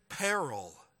in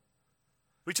peril.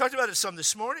 We talked about it some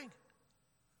this morning.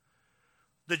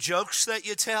 The jokes that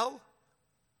you tell,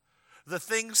 the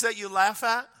things that you laugh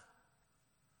at,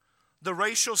 the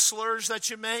racial slurs that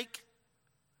you make,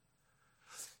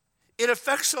 it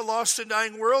affects the lost and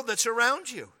dying world that's around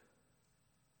you.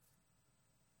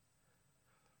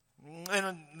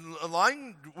 And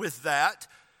aligned with that,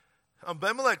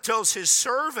 Abimelech tells his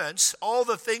servants all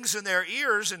the things in their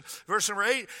ears in verse number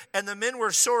 8, and the men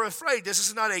were sore afraid. This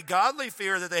is not a godly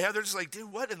fear that they have. They're just like,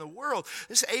 dude, what in the world?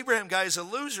 This Abraham guy is a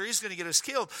loser. He's going to get us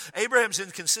killed. Abraham's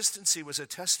inconsistency was a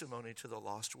testimony to the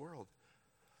lost world.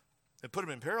 It put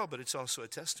him in peril, but it's also a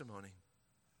testimony.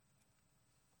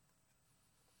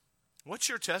 What's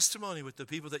your testimony with the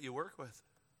people that you work with?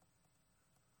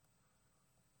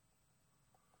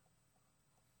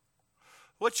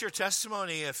 What's your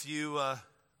testimony if you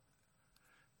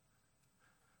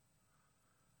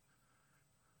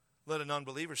let a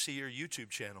non-believer see your YouTube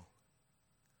channel?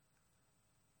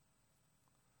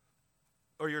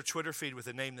 Or your Twitter feed with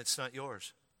a name that's not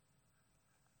yours?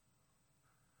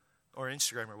 Or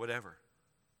Instagram or whatever?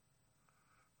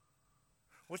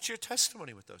 What's your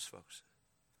testimony with those folks?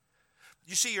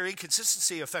 You see, your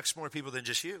inconsistency affects more people than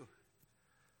just you.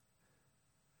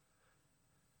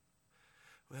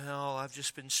 Well, I've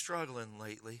just been struggling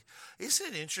lately.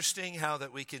 Isn't it interesting how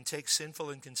that we can take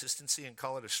sinful inconsistency and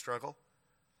call it a struggle?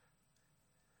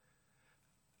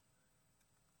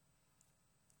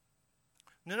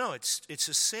 No, it's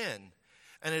a sin,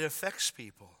 and it affects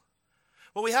people.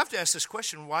 Well, we have to ask this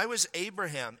question, why was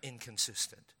Abraham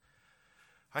inconsistent?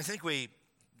 I think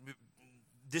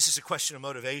this is a question of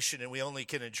motivation, and we only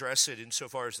can address it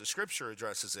insofar as the Scripture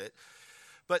addresses it.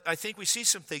 But I think we see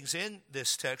some things in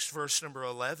this text, verse number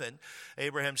 11.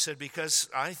 Abraham said, because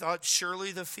I thought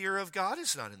surely the fear of God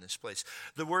is not in this place.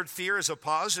 The word fear is a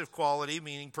positive quality,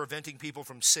 meaning preventing people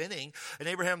from sinning. And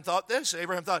Abraham thought this.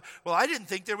 Abraham thought, well, I didn't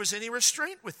think there was any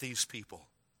restraint with these people.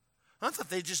 I thought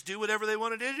they'd just do whatever they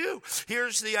wanted to do.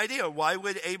 Here's the idea. Why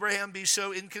would Abraham be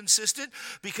so inconsistent?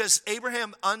 Because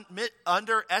Abraham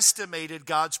underestimated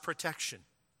God's protection.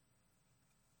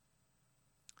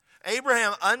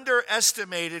 Abraham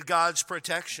underestimated God's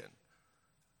protection.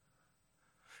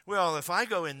 Well, if I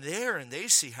go in there and they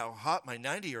see how hot my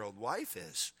 90-year-old wife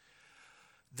is,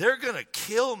 they're going to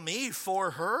kill me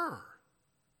for her.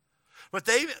 But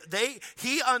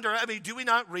do we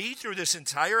not read through this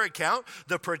entire account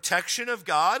the protection of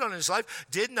God on his life?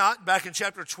 Did not, back in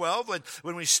chapter 12,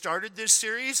 when we started this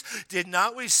series, did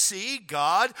not we see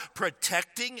God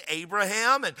protecting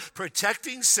Abraham and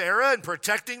protecting Sarah and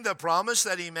protecting the promise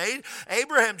that he made?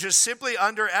 Abraham just simply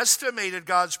underestimated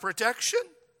God's protection.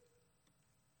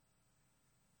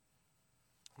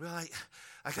 Well,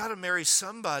 I got to marry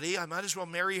somebody. I might as well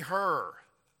marry her.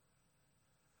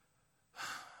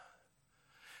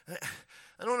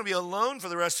 I don't want to be alone for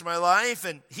the rest of my life,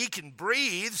 and he can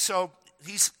breathe, so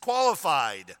he's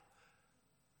qualified.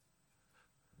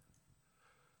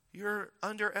 You're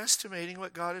underestimating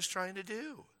what God is trying to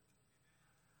do.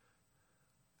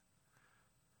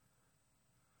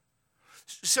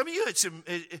 Some of you, it's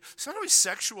not always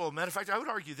sexual. Matter of fact, I would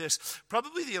argue this.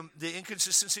 Probably the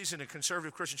inconsistencies in a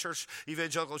conservative Christian church,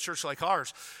 evangelical church like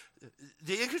ours,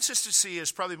 the inconsistency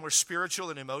is probably more spiritual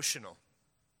and emotional.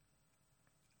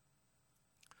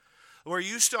 Where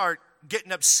you start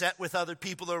getting upset with other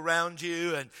people around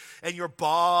you and your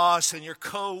boss and your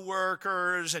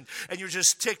co-workers and you're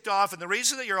just ticked off. And the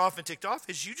reason that you're often ticked off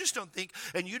is you just don't think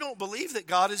and you don't believe that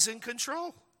God is in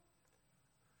control.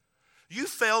 You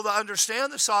fail to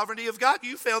understand the sovereignty of God.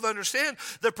 You fail to understand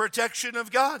the protection of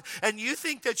God. And you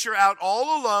think that you're out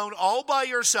all alone, all by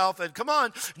yourself. And come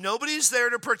on, nobody's there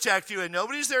to protect you and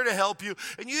nobody's there to help you.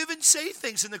 And you even say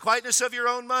things in the quietness of your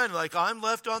own mind, like, I'm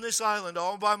left on this island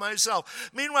all by myself.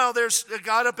 Meanwhile, there's a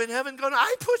God up in heaven going,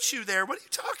 I put you there. What are you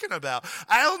talking about?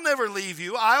 I'll never leave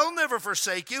you. I'll never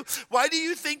forsake you. Why do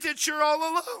you think that you're all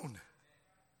alone?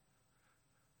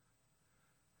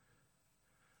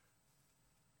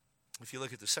 If you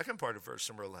look at the second part of verse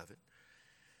number 11,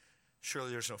 surely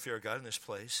there's no fear of God in this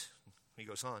place. He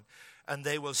goes on, and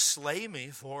they will slay me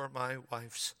for my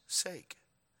wife's sake.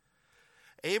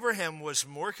 Abraham was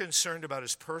more concerned about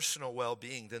his personal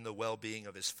well-being than the well-being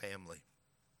of his family.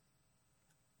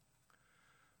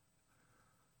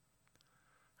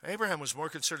 Abraham was more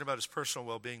concerned about his personal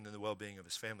well-being than the well-being of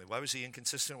his family. Why was he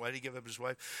inconsistent? Why did he give up his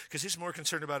wife? Because he's more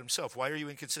concerned about himself. Why are you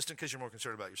inconsistent? Because you're more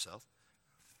concerned about yourself.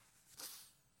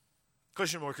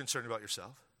 Because you're more concerned about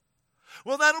yourself.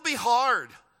 Well, that'll be hard.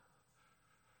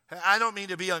 I don't mean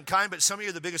to be unkind, but some of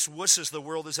you are the biggest wusses the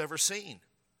world has ever seen.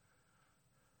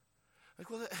 Like,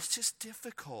 well, it's just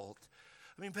difficult.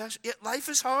 I mean, Pastor, life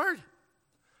is hard.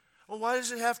 Well, why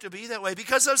does it have to be that way?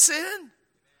 Because of sin.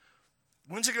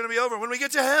 When's it going to be over? When we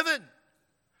get to heaven.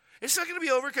 It's not going to be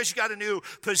over because you got a new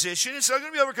position. It's not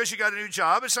going to be over because you got a new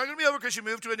job. It's not going to be over because you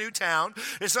moved to a new town.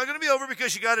 It's not going to be over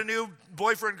because you got a new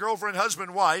boyfriend, girlfriend,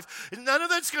 husband, wife. None of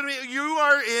that's going to be. You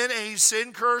are in a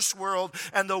sin-cursed world,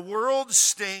 and the world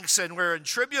stinks, and we're in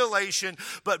tribulation.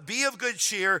 But be of good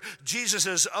cheer. Jesus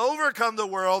has overcome the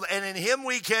world, and in him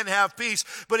we can have peace.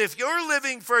 But if you're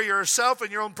living for yourself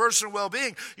and your own personal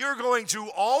well-being, you're going to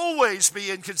always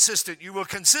be inconsistent. You will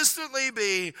consistently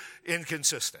be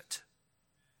inconsistent.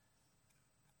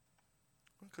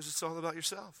 Because it's all about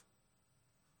yourself.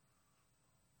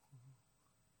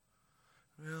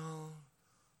 Well,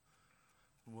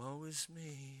 woe is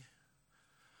me.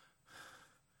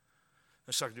 I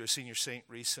was talking to a senior saint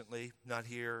recently, not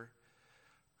here,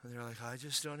 and they're like, I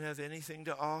just don't have anything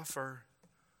to offer.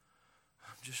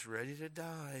 I'm just ready to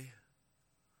die.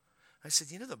 I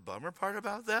said, you know the bummer part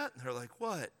about that? And they're like,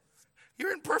 what?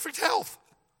 You're in perfect health.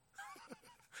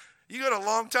 You got a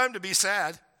long time to be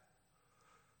sad.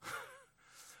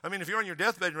 I mean, if you're on your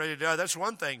deathbed and ready to die, that's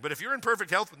one thing. But if you're in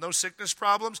perfect health with no sickness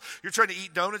problems, you're trying to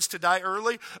eat donuts to die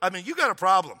early, I mean, you got a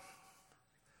problem.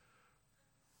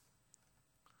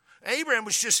 Abraham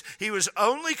he was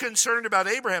only concerned about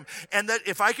Abraham. And that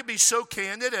if I could be so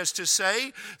candid as to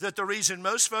say that the reason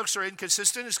most folks are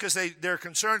inconsistent is because they're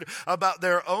concerned about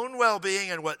their own well-being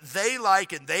and what they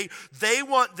like, and they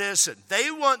want this and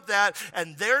they want that,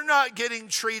 and they're not getting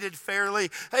treated fairly.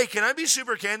 Hey, can I be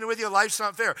super candid with you? Life's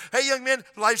not fair. Hey, young men,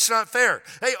 life's not fair.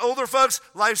 Hey, older folks,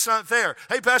 life's not fair.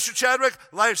 Hey, Pastor Chadwick,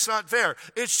 life's not fair.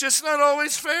 It's just not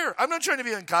always fair. I'm not trying to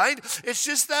be unkind. It's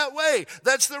just that way.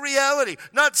 That's the reality.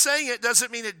 Not saying it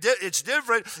doesn't mean it's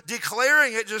different.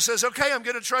 Declaring it just says, okay, I'm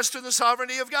going to trust in the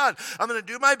sovereignty of God. I'm going to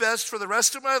do my best for the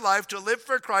rest of my life to live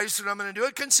for Christ, and I'm going to do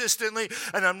it consistently,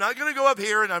 and I'm not going to go up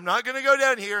here, and I'm not going to go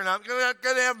down here, and I'm not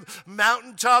going to have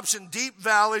mountaintops and deep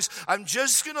valleys. I'm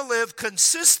just going to live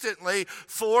consistently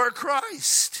for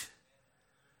Christ.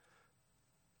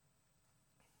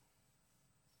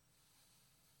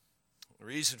 The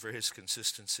reason for his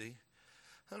consistency,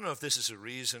 I don't know if this is a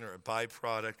reason or a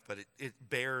byproduct, but it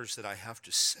bears that I have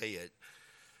to say it.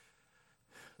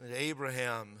 That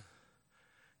Abraham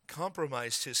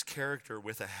compromised his character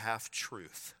with a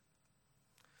half-truth.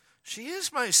 She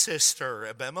is my sister,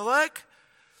 Abimelech.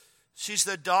 She's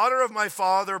the daughter of my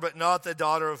father, but not the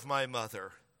daughter of my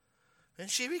mother. And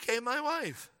she became my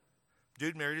wife.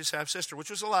 Dude married his half-sister, which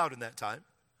was allowed in that time.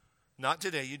 Not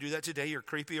today. You do that today, you're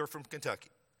creepy or from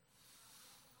Kentucky.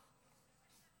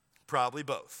 Probably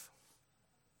both.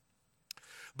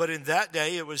 But in that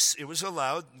day, it was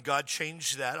allowed. God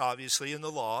changed that, obviously, in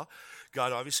the law.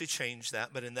 God obviously changed that.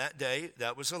 But in that day,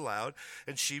 that was allowed.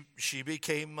 And she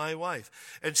became my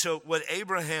wife. And so what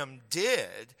Abraham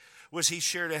did was he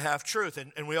shared a half-truth.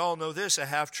 And we all know this, a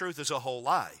half-truth is a whole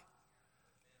lie.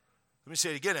 Let me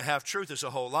say it again, a half-truth is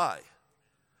a whole lie.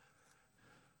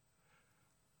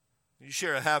 You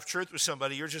share a half-truth with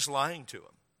somebody, you're just lying to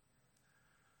them.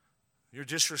 You're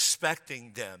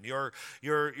disrespecting them.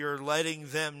 You're letting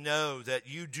them know that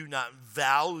you do not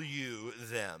value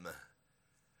them.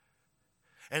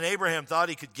 And Abraham thought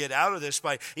he could get out of this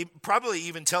by probably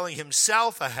even telling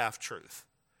himself a half-truth.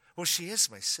 Well, she is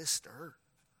my sister.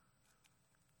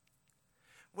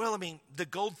 Well, I mean, the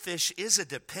goldfish is a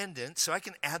dependent, so I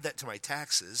can add that to my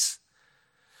taxes.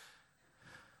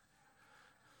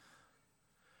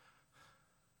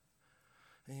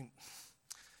 I mean,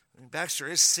 Baxter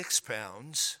is 6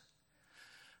 pounds.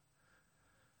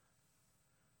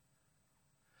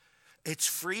 It's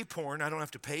free porn. I don't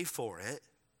have to pay for it.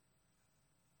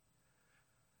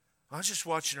 I was just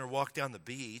watching her walk down the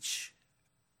beach.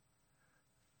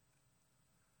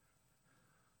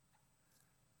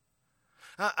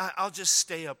 I'll just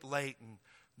stay up late, and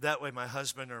that way my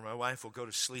husband or my wife will go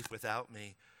to sleep without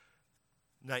me.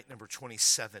 Night number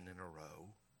 27 in a row.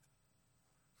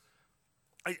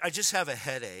 I just have a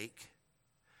headache.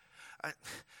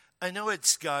 I know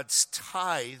it's God's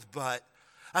tithe, but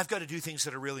I've got to do things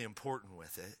that are really important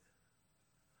with it.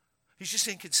 He's just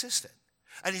inconsistent.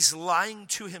 And he's lying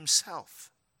to himself.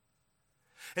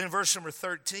 And in verse number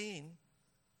 13,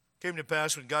 came to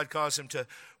pass when God caused him to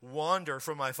wander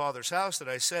from my father's house that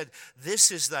I said,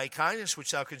 this is thy kindness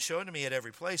which thou canst show unto me at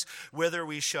every place, whither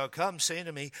we shall come, saying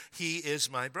to me, he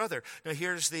is my brother. Now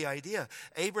here's the idea.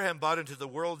 Abraham bought into the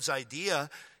world's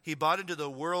idea. He bought into the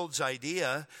world's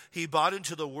idea. He bought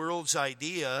into the world's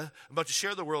idea. I'm about to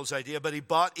share the world's idea, but he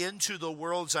bought into the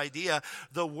world's idea.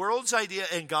 The world's idea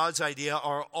and God's idea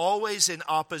are always in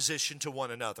opposition to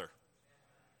one another.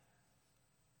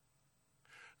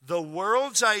 The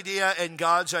world's idea and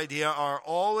God's idea are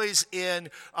always in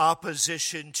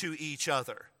opposition to each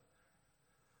other.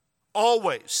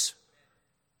 Always.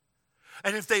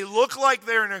 And if they look like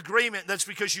they're in agreement, that's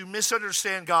because you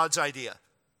misunderstand God's idea.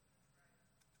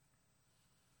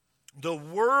 The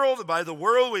world, by the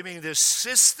world we mean this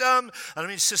system, I don't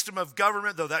mean system of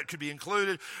government, though that could be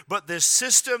included, but this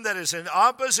system that is in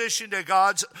opposition to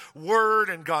God's word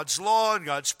and God's law and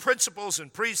God's principles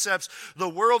and precepts. The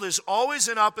world is always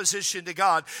in opposition to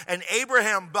God, and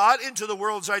Abraham bought into the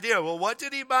world's idea. Well, what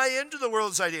did he buy into the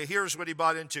world's idea? Here's what he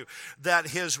bought into, that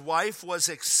his wife was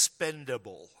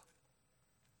expendable.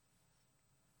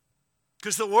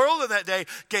 Because the world in that day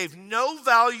gave no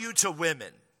value to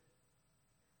women.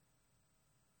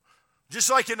 Just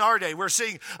like in our day, we're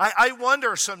seeing, I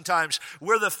wonder sometimes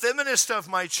where the feminists of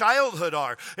my childhood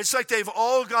are. It's like they've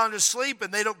all gone to sleep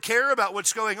and they don't care about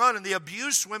what's going on and the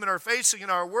abuse women are facing in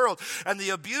our world and the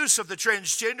abuse of the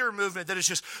transgender movement that is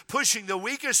just pushing the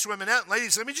weakest women out. And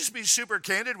ladies, let me just be super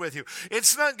candid with you.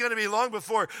 It's not going to be long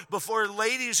before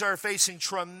ladies are facing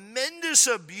tremendous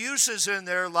abuses in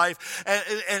their life, and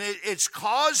it's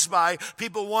caused by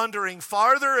people wandering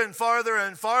farther and farther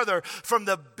and farther from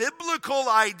the biblical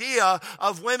idea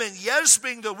of women, yes,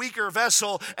 being the weaker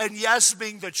vessel, and yes,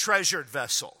 being the treasured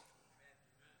vessel.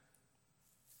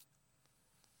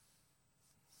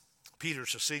 Peter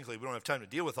succinctly, we don't have time to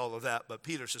deal with all of that, but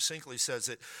Peter succinctly says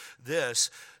it this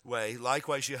way,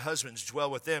 likewise you husbands dwell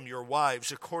with them, your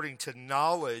wives, according to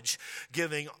knowledge,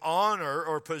 giving honor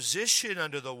or position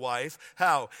unto the wife.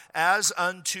 How? As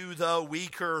unto the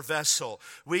weaker vessel.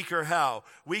 Weaker how?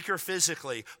 Weaker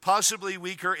physically, possibly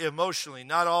weaker emotionally,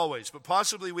 not always, but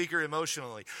possibly weaker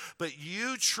emotionally. But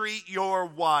you treat your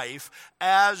wife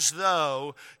as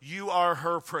though you are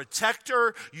her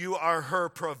protector, you are her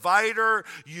provider,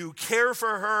 you care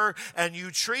for her, and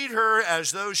you treat her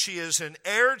as though she is an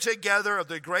heir together of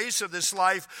the grace of this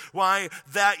life. Why?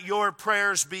 That your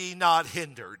prayers be not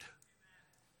hindered.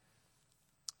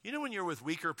 You know, when you're with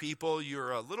weaker people,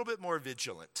 you're a little bit more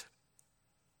vigilant.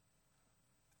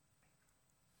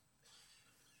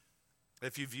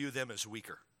 If you view them as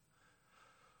weaker.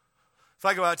 If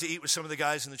I go out to eat with some of the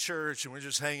guys in the church and we're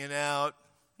just hanging out,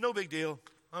 no big deal.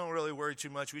 I don't really worry too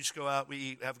much. We just go out, we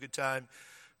eat, have a good time.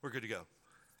 We're good to go.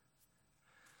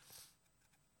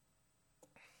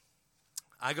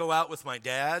 I go out with my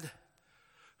dad,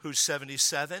 who's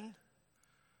 77.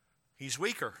 He's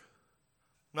weaker.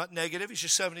 Not negative, he's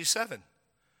just 77.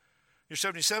 You're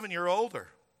 77, you're older.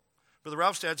 Brother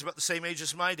Ralph's dad's about the same age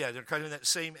as my dad. They're kind of in that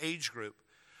same age group.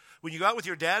 When you go out with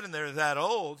your dad and they're that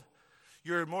old,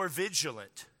 you're more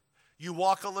vigilant. You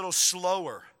walk a little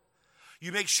slower.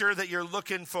 You make sure that you're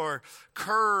looking for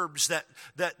curbs that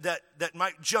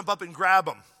might jump up and grab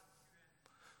them.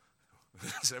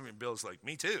 I mean, Bill's like,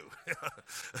 me too.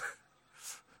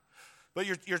 But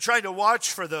you're trying to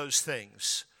watch for those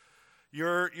things.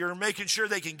 You're making sure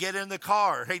they can get in the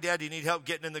car. Hey, Dad, do you need help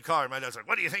getting in the car? My dad's like,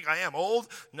 what do you think I am, old?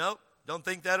 No, don't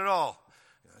think that at all.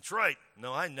 That's right.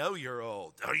 No, I know you're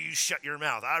old. Oh, you shut your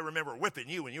mouth. I remember whipping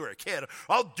you when you were a kid.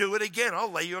 I'll do it again.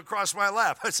 I'll lay you across my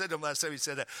lap. I said to him last time he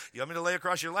said that. You want me to lay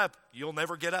across your lap? You'll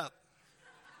never get up.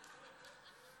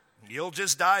 You'll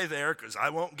just die there because I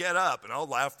won't get up, and I'll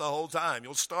laugh the whole time.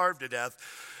 You'll starve to death.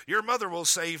 Your mother will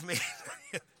save me.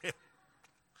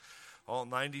 All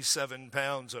 97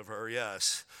 pounds of her,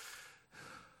 yes.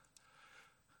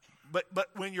 But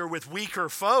when you're with weaker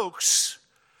folks,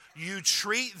 you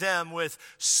treat them with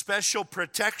special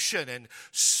protection and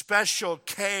special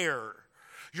care.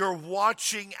 You're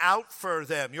watching out for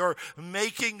them. You're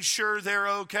making sure they're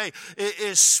okay.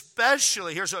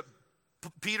 Especially, here's what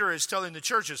Peter is telling the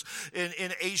churches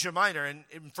in Asia Minor in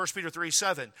 1 Peter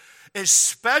 3:7.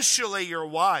 Especially your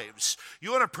wives.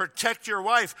 You want to protect your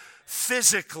wife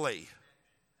physically.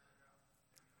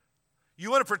 You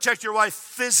want to protect your wife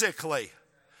physically.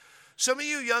 Some of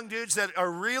you young dudes that are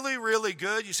really, really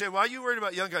good, you say, why are you worried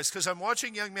about young guys? Because I'm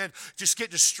watching young men just get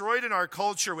destroyed in our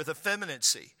culture with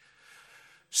effeminacy.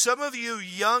 Some of you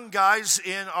young guys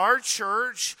in our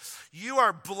church, you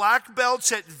are black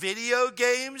belts at video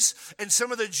games, and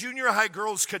some of the junior high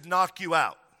girls could knock you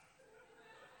out.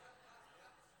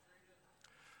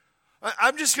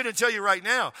 I'm just going to tell you right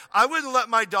now, I wouldn't let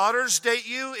my daughters date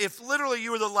you if literally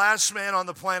you were the last man on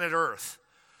the planet Earth.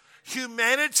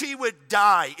 Humanity would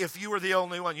die if you were the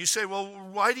only one. You say, well,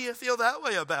 why do you feel that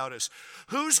way about us?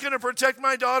 Who's going to protect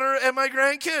my daughter and my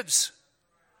grandkids?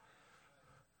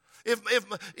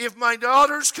 If my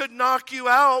daughters could knock you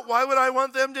out, why would I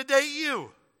want them to date you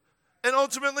and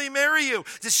ultimately marry you?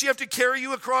 Does she have to carry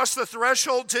you across the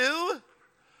threshold too?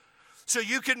 So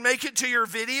you can make it to your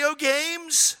video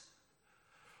games?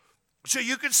 So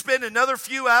you can spend another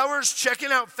few hours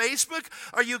checking out Facebook?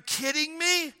 Are you kidding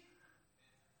me?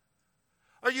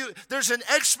 There's an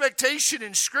expectation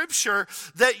in Scripture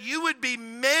that you would be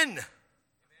men.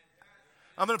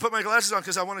 I'm going to put my glasses on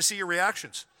because I want to see your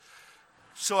reactions,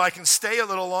 so I can stay a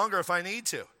little longer if I need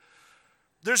to.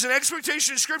 There's an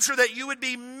expectation in Scripture that you would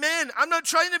be men. I'm not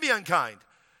trying to be unkind.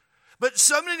 But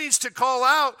somebody needs to call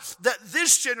out that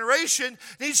this generation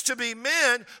needs to be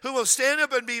men who will stand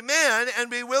up and be men and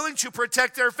be willing to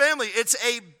protect their family. It's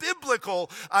a biblical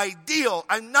ideal.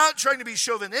 I'm not trying to be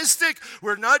chauvinistic.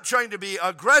 We're not trying to be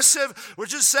aggressive. We're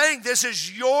just saying this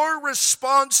is your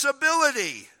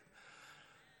responsibility.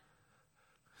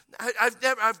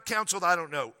 I've counseled, I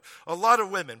don't know, a lot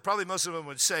of women. Probably most of them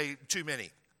would say too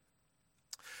many.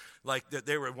 Like that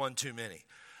they were one too many.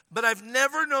 But I've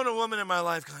never known a woman in my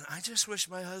life going, I just wish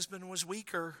my husband was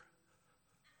weaker.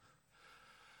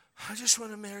 I just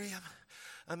want to marry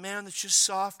a man that's just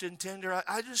soft and tender.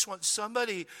 I just want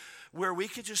somebody where we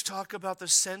could just talk about the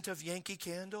scent of Yankee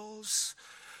candles.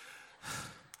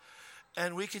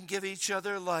 And we can give each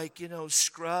other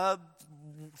scrub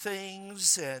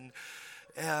things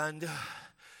and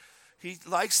he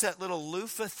likes that little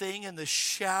loofah thing in the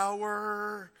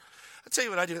shower. I'll tell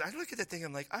you what I do. I look at that thing,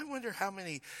 I'm like, I wonder how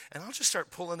many, and I'll just start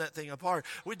pulling that thing apart.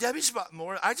 With Debbie's bought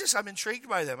more. I'm intrigued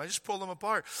by them. I just pull them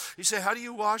apart. You say, how do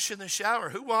you wash in the shower?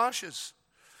 Who washes?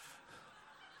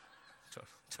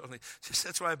 Totally.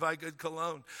 That's why I buy good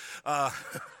cologne. Like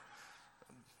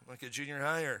a junior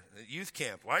high or youth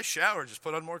camp. Why shower? Just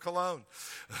put on more cologne.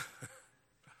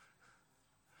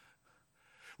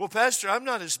 Well, Pastor, I'm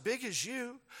not as big as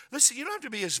you. Listen, you don't have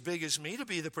to be as big as me to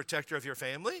be the protector of your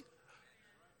family.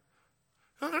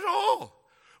 Not at all.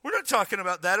 We're not talking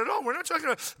about that at all. We're not talking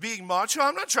about being macho.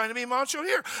 I'm not trying to be macho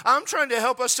here. I'm trying to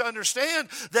help us to understand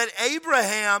that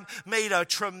Abraham made a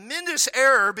tremendous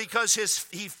error because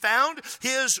he found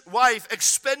his wife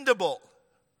expendable.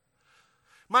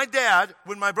 My dad,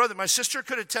 my sister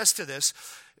could attest to this,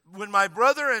 when my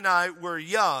brother and I were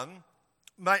young,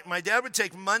 my dad would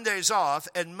take Mondays off,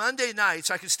 and Monday nights,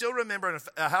 I can still remember in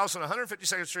a house on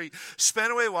 152nd Street,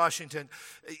 Spanaway, Washington.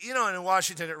 You know, and in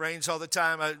Washington it rains all the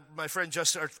time. Our friend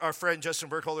Justin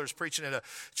Burkholder is preaching at a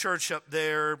church up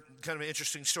there. Kind of an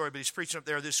interesting story, but he's preaching up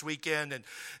there this weekend,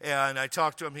 and I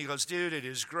talked to him. He goes, dude, it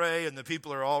is gray, and the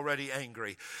people are already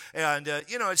angry. And,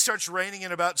 it starts raining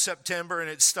in about September, and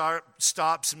it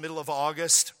stops middle of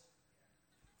August.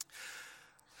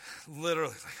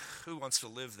 Literally, who wants to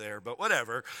live there, but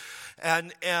whatever.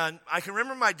 And I can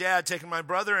remember my dad taking my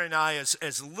brother and I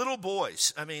as little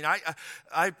boys. I mean,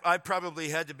 I probably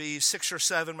had to be 6 or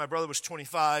 7. My brother was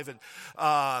 25, and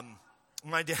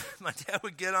my dad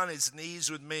would get on his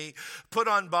knees with me, put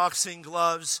on boxing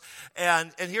gloves,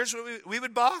 and here's what we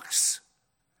would box.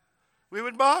 We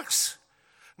would box.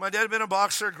 My dad had been a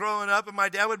boxer growing up, and my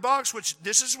dad would box, which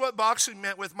this is what boxing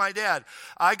meant with my dad.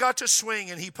 I got to swing,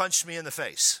 and he punched me in the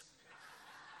face.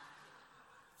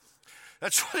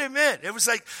 That's what it meant. It was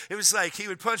like he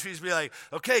would punch me. He'd be like,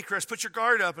 okay, Chris, put your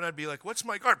guard up. And I'd be like, what's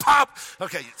my guard? Pop!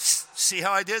 Okay, see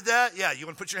how I did that? Yeah, you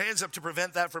want to put your hands up to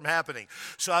prevent that from happening.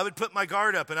 So I would put my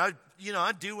guard up, and I'd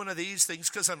do one of these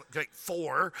things because I'm like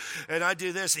 4, and I'd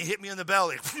do this, and he hit me in the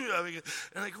belly. And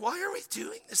I'm like, why are we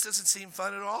doing this? Doesn't seem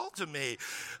fun at all to me.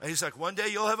 And he's like, one day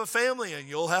you'll have a family, and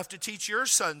you'll have to teach your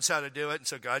sons how to do it. And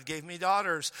so God gave me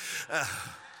daughters.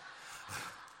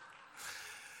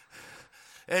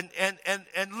 And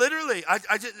literally,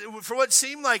 I did, for what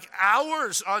seemed like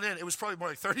hours on end, it was probably more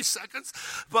like 30 seconds,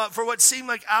 but for what seemed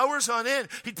like hours on end,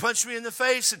 he'd punch me in the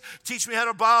face and teach me how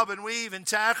to bob and weave and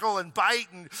tackle and bite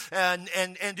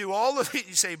and do all of it.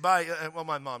 You say, bite. Well,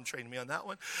 my mom trained me on that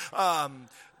one.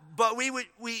 But we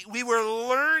were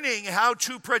learning how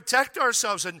to protect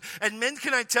ourselves. And men,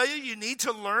 can I tell you, you need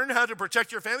to learn how to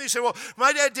protect your family. You say, well,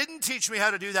 my dad didn't teach me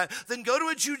how to do that. Then go to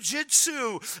a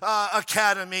jiu-jitsu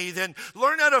academy. Then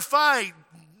learn how to fight.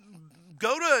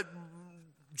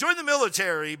 Join the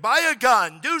military. Buy a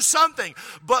gun. Do something.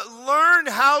 But learn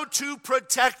how to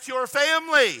protect your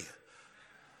family.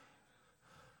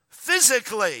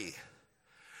 Physically.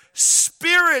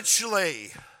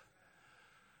 Spiritually.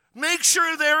 Make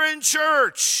sure they're in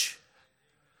church.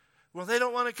 Well, they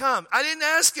don't want to come. I didn't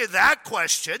ask you that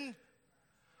question.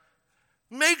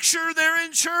 Make sure they're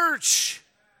in church.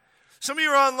 Some of you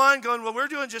are online going, well, we're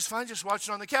doing just fine, just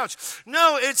watching on the couch.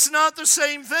 No, it's not the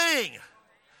same thing.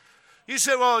 You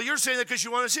say, well, you're saying that because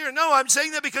you want us here. No, I'm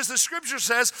saying that because the scripture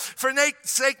says,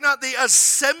 forsake not the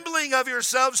assembling of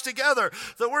yourselves together.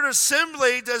 The word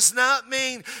assembly does not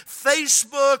mean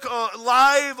Facebook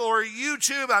Live or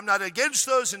YouTube. I'm not against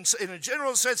those in a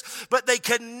general sense, but they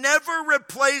can never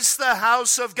replace the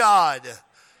house of God.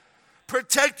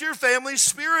 Protect your family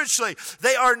spiritually.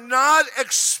 They are not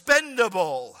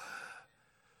expendable.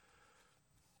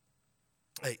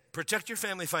 Hey, protect your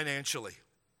family financially.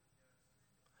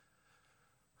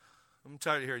 I'm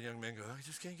tired of hearing young men go, I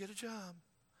just can't get a job.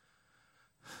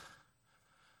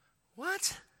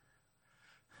 What?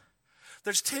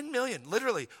 There's 10 million,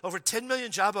 literally over 10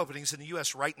 million job openings in the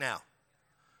U.S. right now.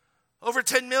 Over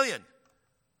 10 million.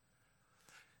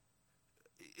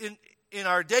 In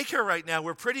our daycare right now,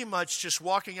 we're pretty much just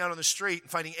walking out on the street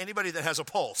and finding anybody that has a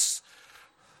pulse.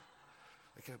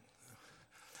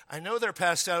 I know they're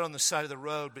passed out on the side of the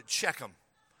road, but check them.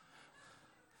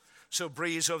 So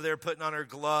Bree's over there putting on her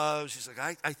gloves. She's like,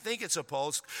 I think it's a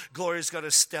pulse. Gloria's got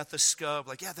a stethoscope.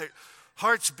 Like, yeah, their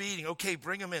heart's beating. Okay,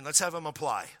 bring them in. Let's have them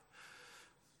apply.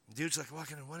 Dude's like,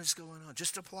 walking in, what is going on?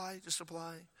 Just apply, just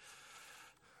apply.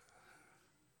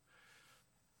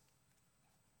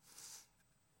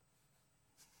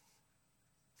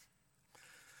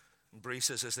 And Bree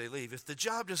says as they leave, if the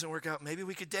job doesn't work out, maybe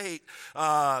we could date.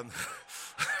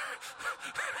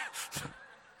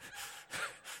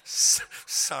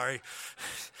 Sorry.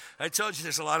 I told you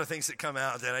there's a lot of things that come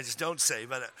out that I just don't say,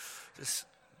 but I just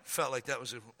felt like that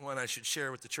was one I should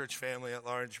share with the church family at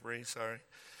large. Bree, sorry.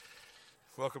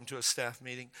 Welcome to a staff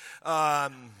meeting.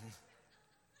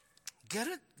 Get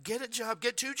a job.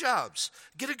 Get 2 jobs.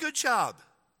 Get a good job.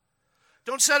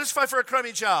 Don't satisfy for a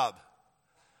crummy job.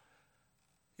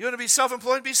 You want to be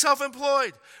self-employed? Be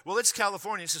self-employed. Well, it's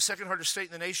California. It's the second hardest state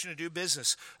in the nation to do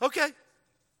business. Okay.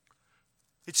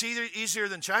 It's either easier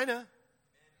than China.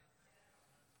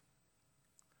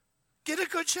 Get a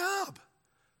good job.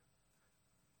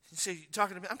 You say, you're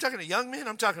talking to me? I'm talking to young men.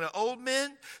 I'm talking to old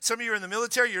men. Some of you are in the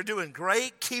military. You're doing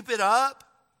great. Keep it up.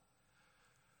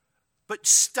 But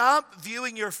stop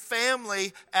viewing your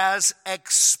family as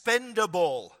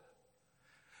expendable.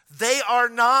 They are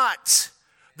not.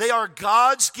 They are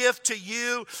God's gift to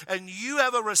you, and you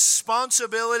have a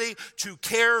responsibility to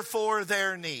care for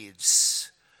their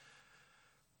needs.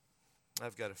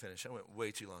 I've got to finish. I went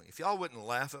way too long. If y'all wouldn't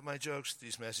laugh at my jokes,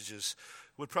 these messages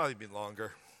would probably be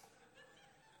longer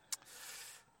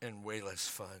and way less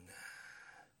fun.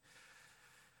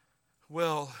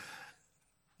 Well,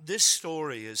 this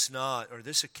story is not, or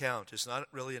this account is not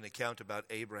really an account about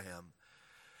Abraham,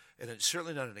 and it's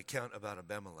certainly not an account about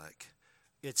Abimelech.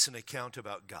 It's an account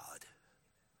about God,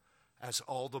 as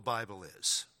all the Bible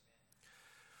is.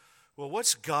 Well,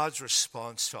 what's God's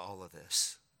response to all of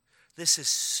this? This is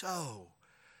so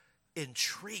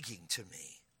intriguing to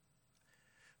me.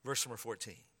 Verse number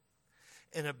 14.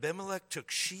 And Abimelech took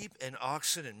sheep and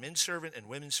oxen and men servant and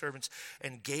women servants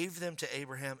and gave them to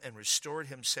Abraham and restored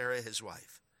him Sarah his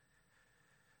wife.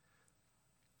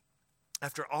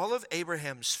 After all of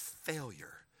Abraham's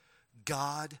failure,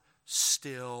 God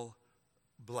still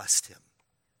blessed him.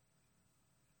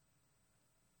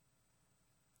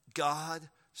 God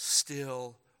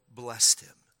still blessed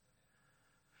him.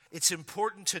 It's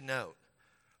important to note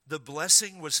The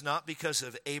blessing was not because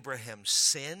of Abraham's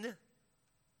sin.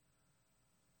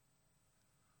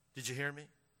 Did you hear me?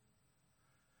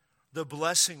 The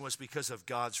blessing was because of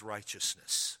God's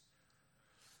righteousness.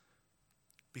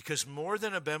 Because more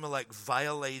than Abimelech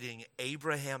violating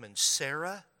Abraham and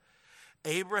Sarah,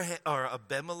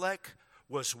 Abimelech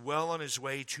was well on his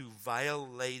way to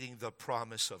violating the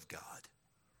promise of God.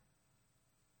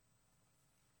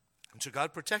 And so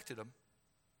God protected him.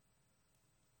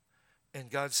 And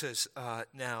God says,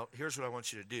 now, here's what I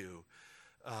want you to do.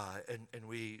 And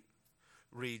we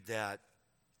read that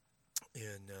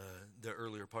in the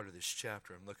earlier part of this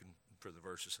chapter. I'm looking for the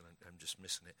verses and I'm just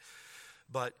missing it.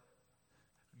 But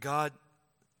God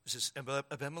says,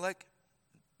 Abimelech,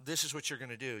 this is what you're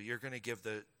going to do. You're going to give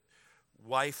the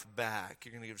wife back.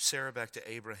 You're going to give Sarah back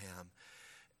to Abraham.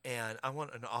 And I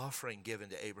want an offering given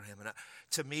to Abraham. And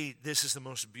to me, this is the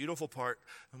most beautiful part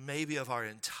maybe of our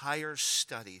entire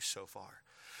study so far.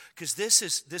 Because this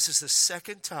is the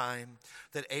second time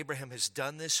that Abraham has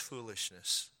done this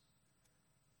foolishness.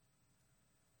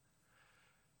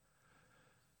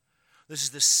 This is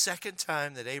the second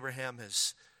time that Abraham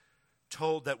has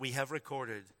told, that we have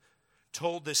recorded,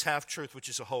 told this half-truth, which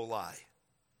is a whole lie.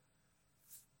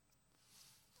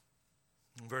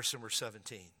 In verse number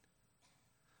 17.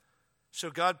 So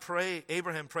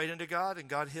Abraham prayed unto God, and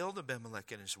God healed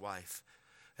Abimelech and his wife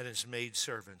and his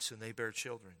maidservants, and they bare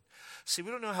children. See,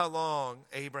 we don't know how long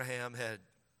Abraham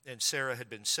and Sarah had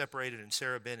been separated, and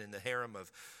Sarah been in the harem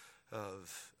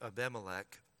of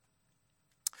Abimelech.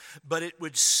 But it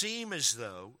would seem as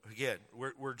though, again,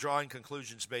 we're drawing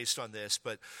conclusions based on this,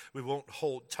 but we won't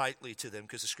hold tightly to them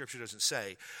because the scripture doesn't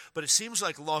say. But it seems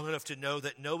like long enough to know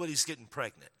that nobody's getting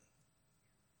pregnant.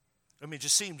 I mean, it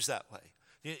just seems that way.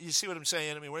 You see what I'm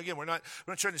saying? I mean, we're not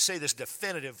trying to say this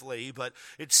definitively, but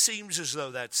it seems as though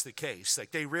that's the case.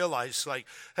 Like they realize, like,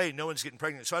 hey, no one's getting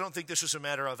pregnant. So I don't think this was a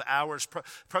matter of hours,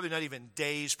 probably not even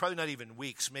days, probably not even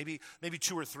weeks, maybe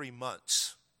 2 or 3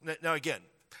 months. Now again,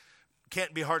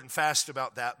 can't be hard and fast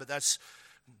about that, but it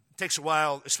takes a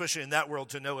while, especially in that world,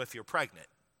 to know if you're pregnant.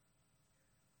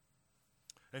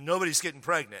 And nobody's getting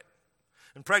pregnant.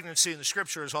 And pregnancy in the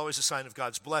scripture is always a sign of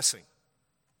God's blessing.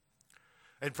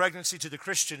 And pregnancy to the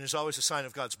Christian is always a sign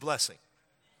of God's blessing.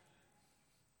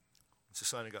 It's a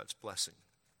sign of God's blessing.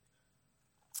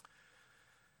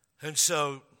 And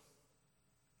so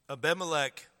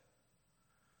Abimelech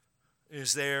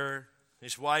is there.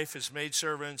 His wife, his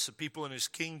maidservants, the people in his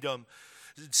kingdom.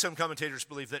 Some commentators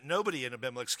believe that nobody in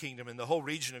Abimelech's kingdom, in the whole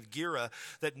region of Gerar,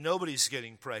 that nobody's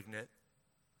getting pregnant.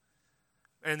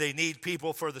 And they need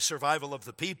people for the survival of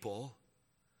the people.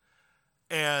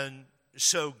 And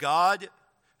so God,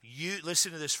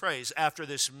 listen to this phrase, after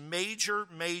this major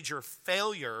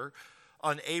failure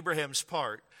on Abraham's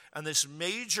part, and this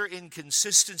major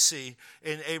inconsistency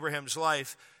in Abraham's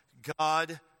life,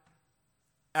 God,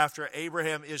 after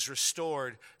Abraham is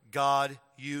restored, God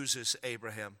uses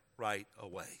Abraham right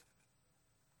away.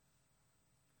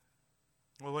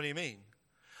 Well, what do you mean?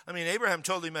 I mean, Abraham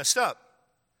totally messed up,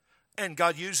 and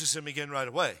God uses him again right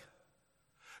away.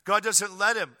 God doesn't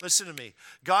let him, listen to me,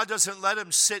 God doesn't let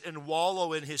him sit and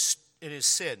wallow in his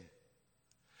sin.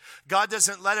 God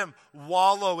doesn't let him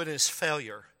wallow in his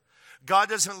failure. God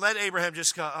doesn't let Abraham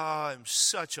just go, I'm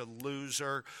such a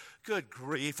loser. Good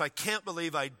grief, I can't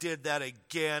believe I did that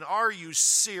again. Are you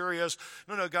serious?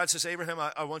 No, God says, Abraham,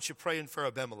 I want you praying for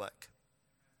Abimelech.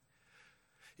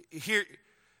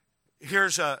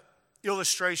 Here's an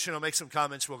illustration. I'll make some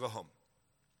comments. We'll go home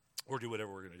or do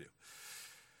whatever we're going to do.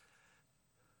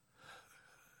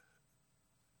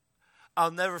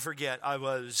 I'll never forget, I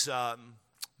was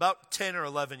about 10 or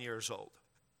 11 years old.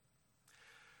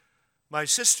 My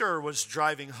sister was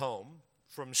driving home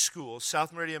from school,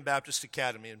 South Meridian Baptist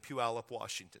Academy in Puyallup,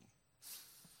 Washington.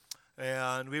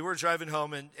 And we were driving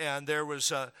home, and there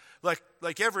was,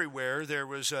 like everywhere, there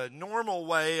was a normal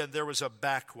way and there was a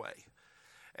back way.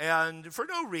 And for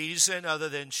no reason other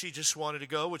than she just wanted to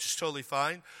go, which is totally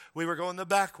fine, we were going the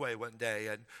back way one day.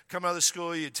 And come out of the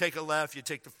school, you'd take a left, you'd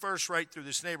take the first right through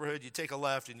this neighborhood, you'd take a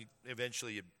left, and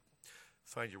eventually you'd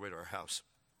find your way to our house.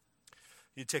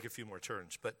 You'd take a few more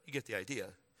turns, but you get the idea.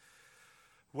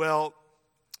 Well,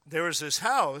 there was this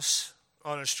house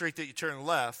on a street that you turn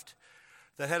left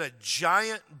that had a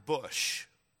giant bush.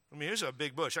 I mean, it was a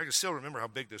big bush. I can still remember how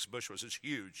big this bush was. It's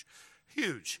huge,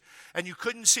 huge. And you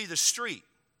couldn't see the street.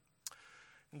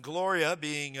 And Gloria,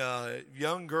 being a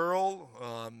young girl,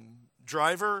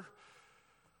 driver,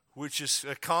 which is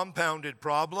a compounded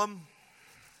problem,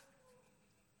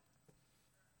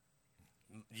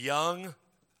 young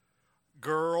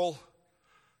girl,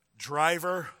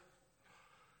 driver,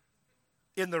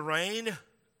 in the rain,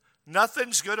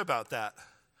 Nothing's good about that.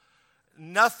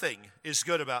 Nothing is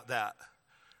good about that.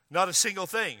 Not a single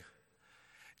thing.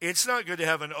 It's not good to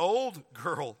have an old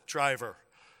girl driver.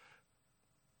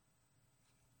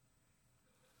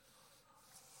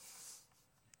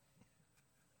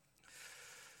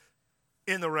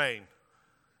 In the rain.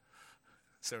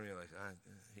 Some of you are like,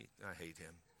 I hate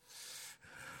him.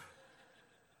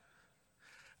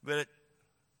 But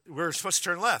we're supposed to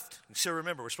turn left. So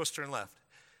remember, we're supposed to turn left.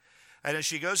 And as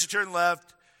she goes to turn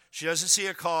left, she doesn't see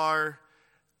a car,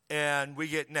 and we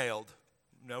get nailed.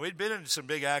 Now, we'd been in some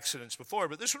big accidents before,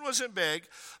 but this one wasn't big,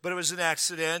 but it was an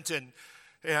accident.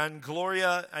 And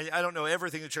Gloria, I don't know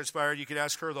everything that transpired. You could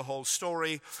ask her the whole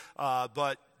story.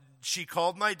 But she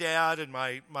called my dad, and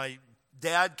my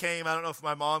dad came. I don't know if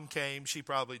my mom came. She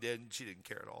probably didn't. She didn't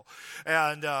care at all.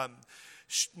 And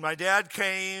my dad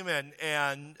came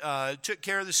and took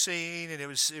care of the scene,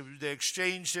 and they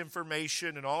exchanged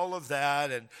information and all of that.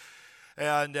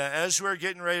 And as we're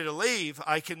getting ready to leave,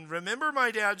 I can remember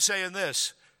my dad saying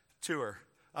this to her,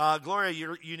 Gloria,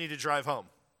 you need to drive home.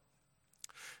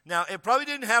 Now, it probably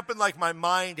didn't happen like my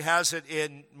mind has it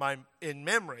in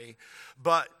memory,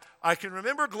 but I can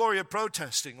remember Gloria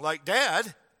protesting, like,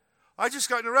 Dad, I just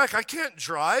got in a wreck. I can't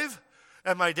drive.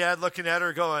 And my dad looking at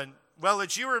her going, well,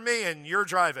 it's you or me, and you're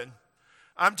driving.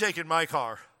 I'm taking my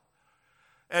car.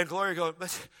 And Gloria going,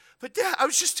 but Dad, I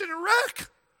was just in a wreck.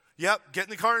 Yep, get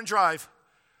in the car and drive.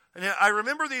 And I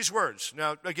remember these words.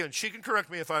 Now, again, she can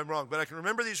correct me if I'm wrong, but I can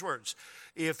remember these words.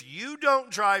 If you don't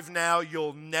drive now,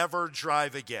 you'll never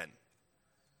drive again.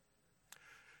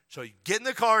 So you get in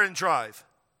the car and drive.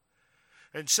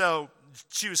 And so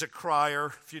she was a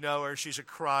crier, if you know her. She's a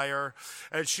crier.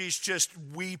 And she's just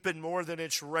weeping more than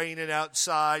it's raining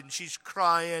outside. And she's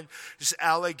crying, just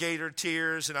alligator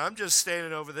tears. And I'm just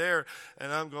standing over there,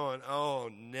 and I'm going, oh,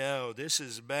 no, this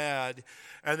is bad.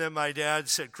 And then my dad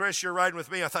said, Chris, you're riding with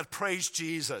me. I thought, praise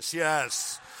Jesus,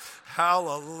 yes.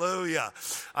 Hallelujah.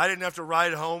 I didn't have to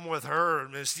ride home with her,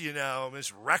 Miss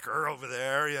Wrecker over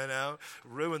there,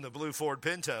 ruin the blue Ford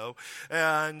Pinto.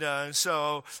 And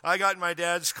so I got in my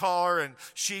dad's car, and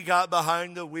she got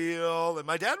behind the wheel. And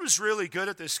my dad was really good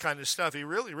at this kind of stuff. He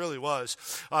really, really was.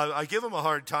 I give him a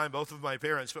hard time, both of my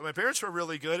parents. But my parents were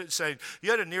really good at saying,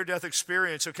 you had a near-death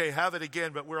experience. Okay, have it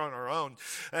again, but we're on our own.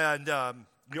 And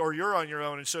or you're on your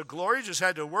own. And so Gloria just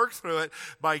had to work through it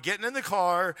by getting in the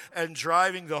car and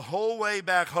driving the whole way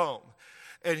back home.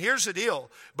 And here's the deal.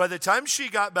 By the time she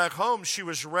got back home, she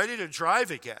was ready to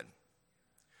drive again.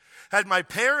 Had my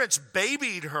parents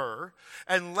babied her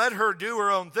and let her do her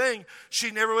own thing,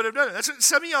 she never would have done it. That's what,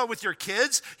 some of y'all with your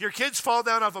kids fall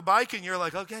down off a bike and you're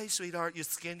like, okay, sweetheart, you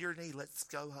skinned your knee, let's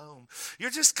go home. You're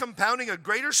just compounding a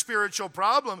greater spiritual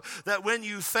problem that when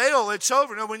you fail, it's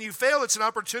over. No, when you fail, it's an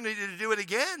opportunity to do it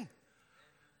again.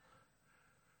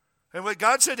 And what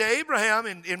God said to Abraham,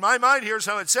 in my mind, here's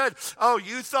how it said, oh,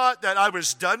 you thought that I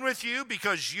was done with you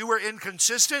because you were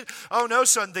inconsistent? Oh, no,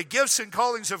 son, the gifts and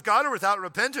callings of God are without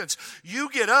repentance. You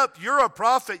get up, you're a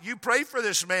prophet, you pray for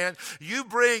this man, you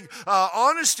bring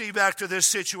honesty back to this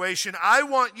situation. I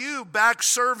want you back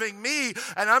serving me,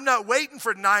 and I'm not waiting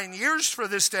for 9 years for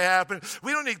this to happen.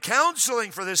 We don't need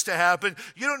counseling for this to happen.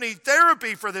 You don't need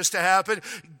therapy for this to happen.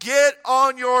 Get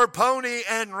on your pony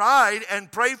and ride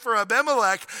and pray for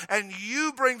Abimelech, and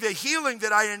you bring the healing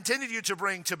that I intended you to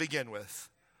bring to begin with.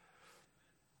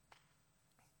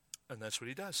 And that's what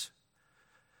he does.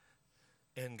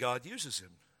 And God uses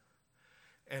him.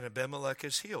 And Abimelech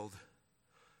is healed.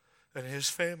 And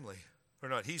his family, or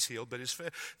not he's healed, but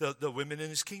the women in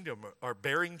his kingdom are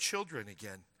bearing children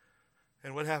again.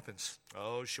 And what happens?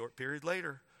 Oh, short period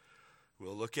later,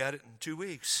 we'll look at it in 2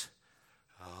 weeks.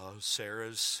 Oh,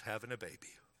 Sarah's having a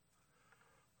baby.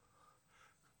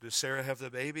 Does Sarah have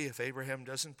the baby if Abraham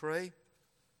doesn't pray?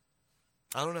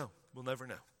 I don't know. We'll never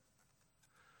know.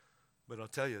 But I'll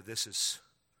tell you, this is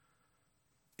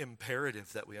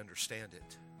imperative that we understand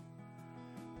it.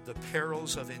 The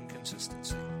perils of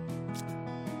inconsistency.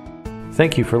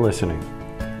 Thank you for listening.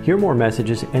 Hear more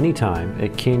messages anytime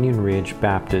at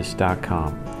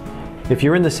CanyonRidgeBaptist.com. If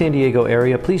you're in the San Diego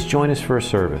area, please join us for a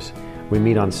service. We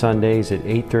meet on Sundays at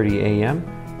 8:30 a.m.,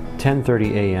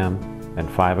 10:30 a.m., and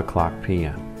 5 o'clock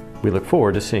p.m. We look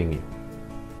forward to seeing you.